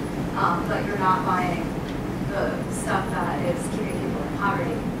would. But you're not buying the stuff that is keeping people in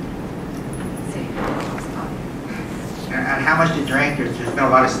poverty. So you can coffee. And how much to drink? There's been a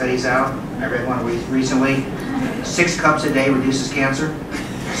lot of studies out. I read one recently. 6 cups a day reduces cancer.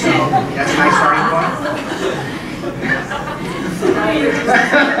 So that's a nice starting point.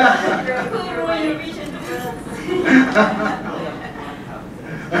 You're reaching the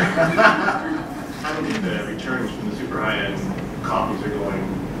I don't think the returns from the super high-end coffees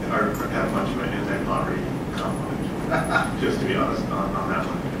have much of an anti-poverty component. Just to be honest on that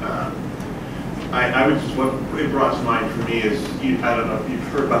one. I would just, what it brought to mind for me is, I don't know if you've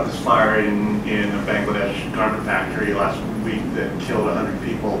heard about this fire in a Bangladesh garment factory last week that killed 100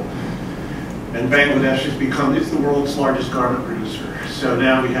 people. And Bangladesh has become, it's the world's largest garment producer. So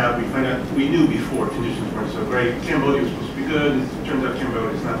now we find out, we knew before conditions weren't so great. Cambodia was supposed to be good. It turns out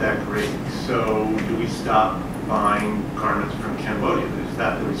Cambodia is not that great. So do we stop buying garments from Cambodia? Is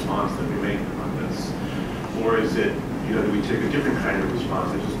that the response that we make on this? Or is it, do we take a different kind of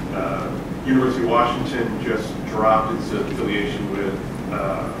response? University of Washington just dropped its affiliation with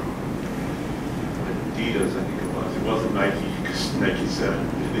Adidas, I think it was. It wasn't Nike, because Nike said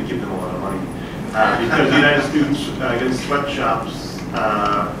they give them a lot of money. Because the United Students Against Sweatshops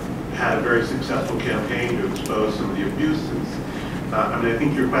had a very successful campaign to expose some of the abuses I mean, I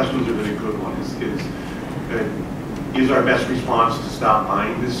think your questions are really good one. Is our best response to stop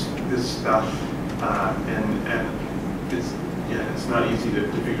buying this stuff? And it's not easy to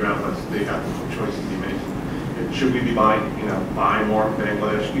figure out what's the ethical choices to be made. Should we be buying more from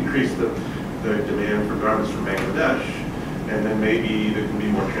Bangladesh, increase the demand for garments from Bangladesh, and then maybe there can be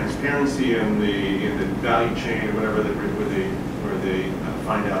more transparency in the value chain or whatever, where they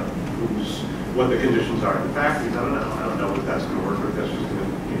find out what the conditions are in the factories. I don't know if that's going to work or if that's just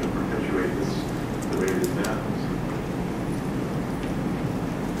going to perpetuate this the way it is now.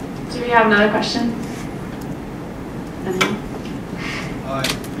 Do we have another question?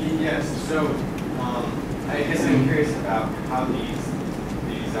 Yes. So I guess I'm curious about how these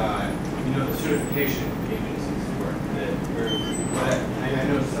the certification agencies work. I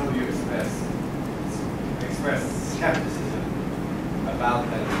know some of you express skepticism about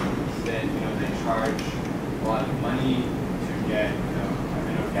them. That they charge a lot of money to get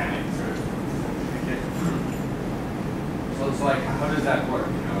an organic certificate. So it's like, how does that work?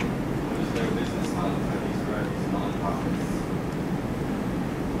 What is their business model for these nonprofits?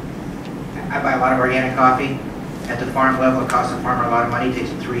 I buy a lot of organic coffee. At the farm level, it costs the farmer a lot of money. It takes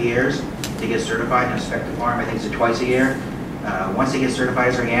them 3 years to get certified and inspect the farm. I think it's twice a year. Once they get certified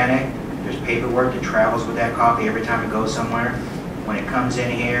as organic, there's paperwork that travels with that coffee every time it goes somewhere. When it comes in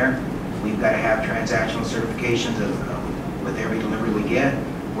here, we've got to have transactional certifications with every delivery we get.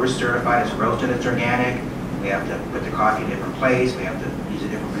 We're certified as roasted as organic. We have to put the coffee in a different place. We have to use a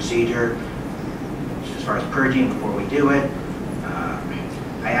different procedure as far as purging before we do it.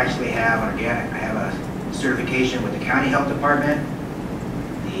 I actually have I have a certification with the County Health Department,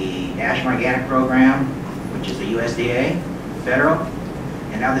 the National Organic Program, which is the USDA, federal,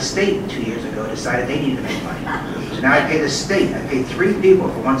 and now the state 2 years ago decided they needed to make money. So now I pay the state. I paid 3 people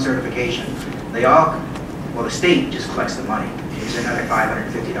for 1 certification. The state just collects the money. It's another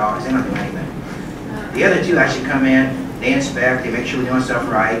 $550. They don't do anything. The other 2 actually come in, they inspect, they make sure we're doing stuff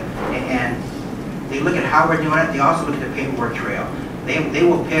right, and they look at how we're doing it. They also look at the paperwork trail. They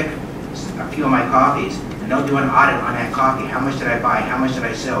will pick a few of my coffees, and they'll do an audit on that coffee. How much did I buy? How much did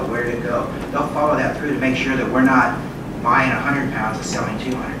I sell? Where did it go? They'll follow that through to make sure that we're not buying 100 pounds and selling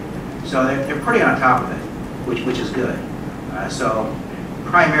 200. So they're pretty on top of it, which is good. So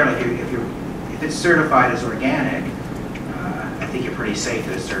primarily, if it's certified as organic, I think you're pretty safe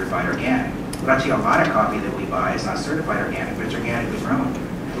that it's certified organic. But I'll tell you, a lot of coffee that we buy is not certified organic, but it's organically grown.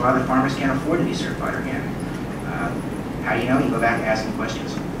 A lot of the farmers can't afford to be certified organic. How do you know? You go back and ask them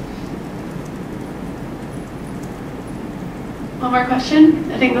questions. One more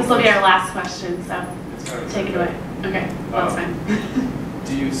question? I think this will be our last question, so take it away. Okay, that's fine.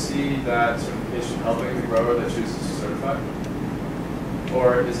 Do you see that certification helping the grower that chooses to certify?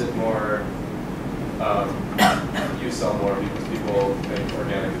 Or is it more you sell more because people think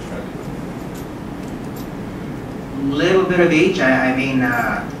organic is trendy? Little bit of each. I mean,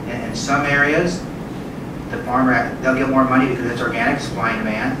 in some areas, the farmer, they'll get more money because it's organic, supply and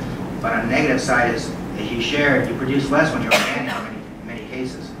demand. But on the negative side is, as you share, you produce less when you're organic in many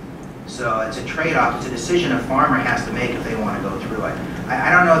cases. So it's a trade-off. It's a decision a farmer has to make if they want to go through it. I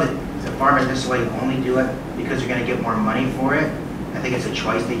don't know that the farmers necessarily only do it because they're going to get more money for it. I think it's a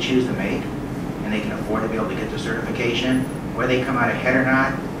choice they choose to make, and they can afford to be able to get the certification. Whether they come out ahead or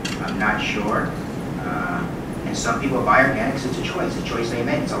not, I'm not sure. And some people buy organics. It's a choice they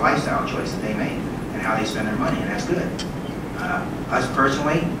make. It's a lifestyle choice that they make, and how they spend their money, and that's good. Us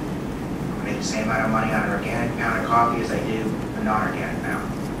personally, I make the same amount of money on an organic pound of coffee as I do a non-organic pound.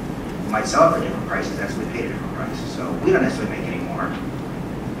 We might sell it for different prices, that's what we pay different prices. So we don't necessarily make any more.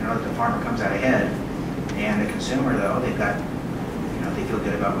 You know, the farmer comes out ahead, and the consumer, though, they've got, they feel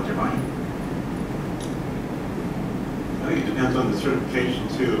good about what they're buying. I think it depends on the certification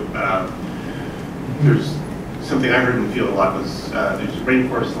too. There's something I heard in the field a lot was there's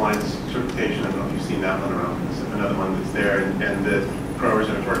Rainforest Alliance certification. I don't know if you've seen that one around. There's another one that's there, and the growers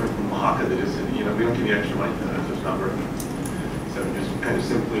that are working from Oaxaca that is, we don't give you extra money for that. It's just not worth it. So just kind of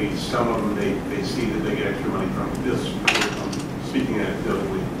simply, some of them they see that they get extra money from this. Speaking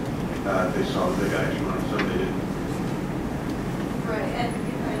anecdotally, they saw that they got extra money, some they didn't. Right, and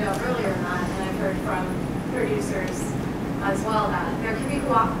I know earlier on, and I've heard from producers as well that there can be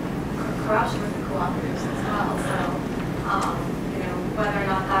corruption with the cooperatives as well. So, whether or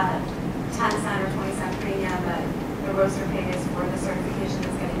not that 10 cent or 20 cent premium that the roaster pays for the certification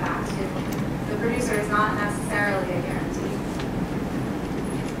is getting back to the producer is not necessarily a guarantee.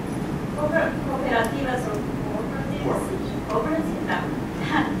 Cooperativas or cooperatives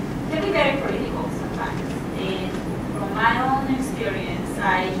can be very political sometimes. And from my own experience,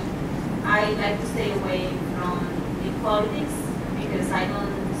 I like to stay away from the politics because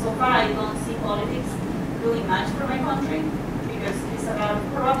so far I don't see politics doing much for my country because it's about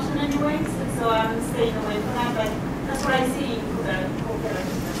corruption anyways, so I'm staying away from that, but that's what I see in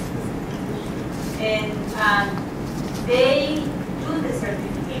cooperatives. And they do the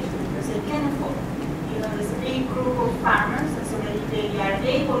certification because they can afford it. There's a big group of farmers, and so they are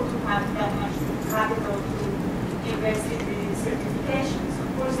able to have that much capital to invest in the certifications. Of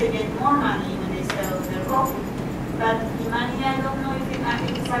course, they get more money when they sell their coffee, but the money, I don't know if I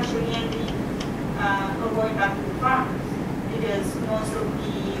think it's actually ending or going back to the farmers, because most of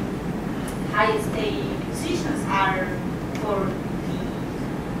the highest paid positions are for the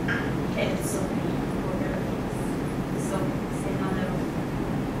heads of the cooperatives. So it's another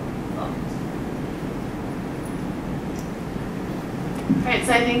thought. Right,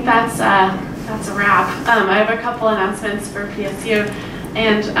 so I think that's a wrap. I have a couple announcements for PSU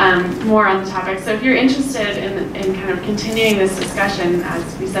and more on the topic. So if you're interested in kind of continuing this discussion,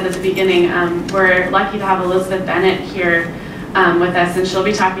 as we said at the beginning, we're lucky to have Elizabeth Bennett here with us, and she'll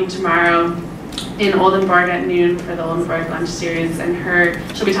be talking tomorrow in Oldenburg at noon for the Oldenburg Lunch Series, and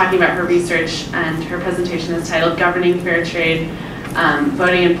she'll be talking about her research, and her presentation is titled Governing Fair Trade,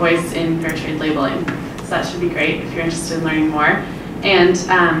 Voting and Voice in Fair Trade Labeling. So that should be great if you're interested in learning more. And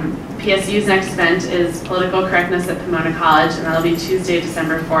PSU's next event is Political Correctness at Pomona College, and that'll be Tuesday,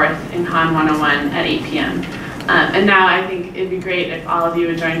 December 4th in Con 101 at 8 p.m. And now I think it'd be great if all of you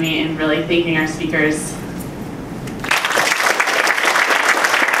would join me in really thanking our speakers.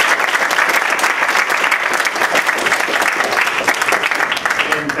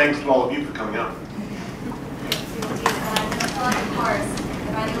 And thanks to all of you for coming out. Of course,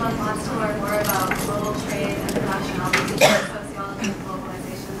 if anyone wants to learn more about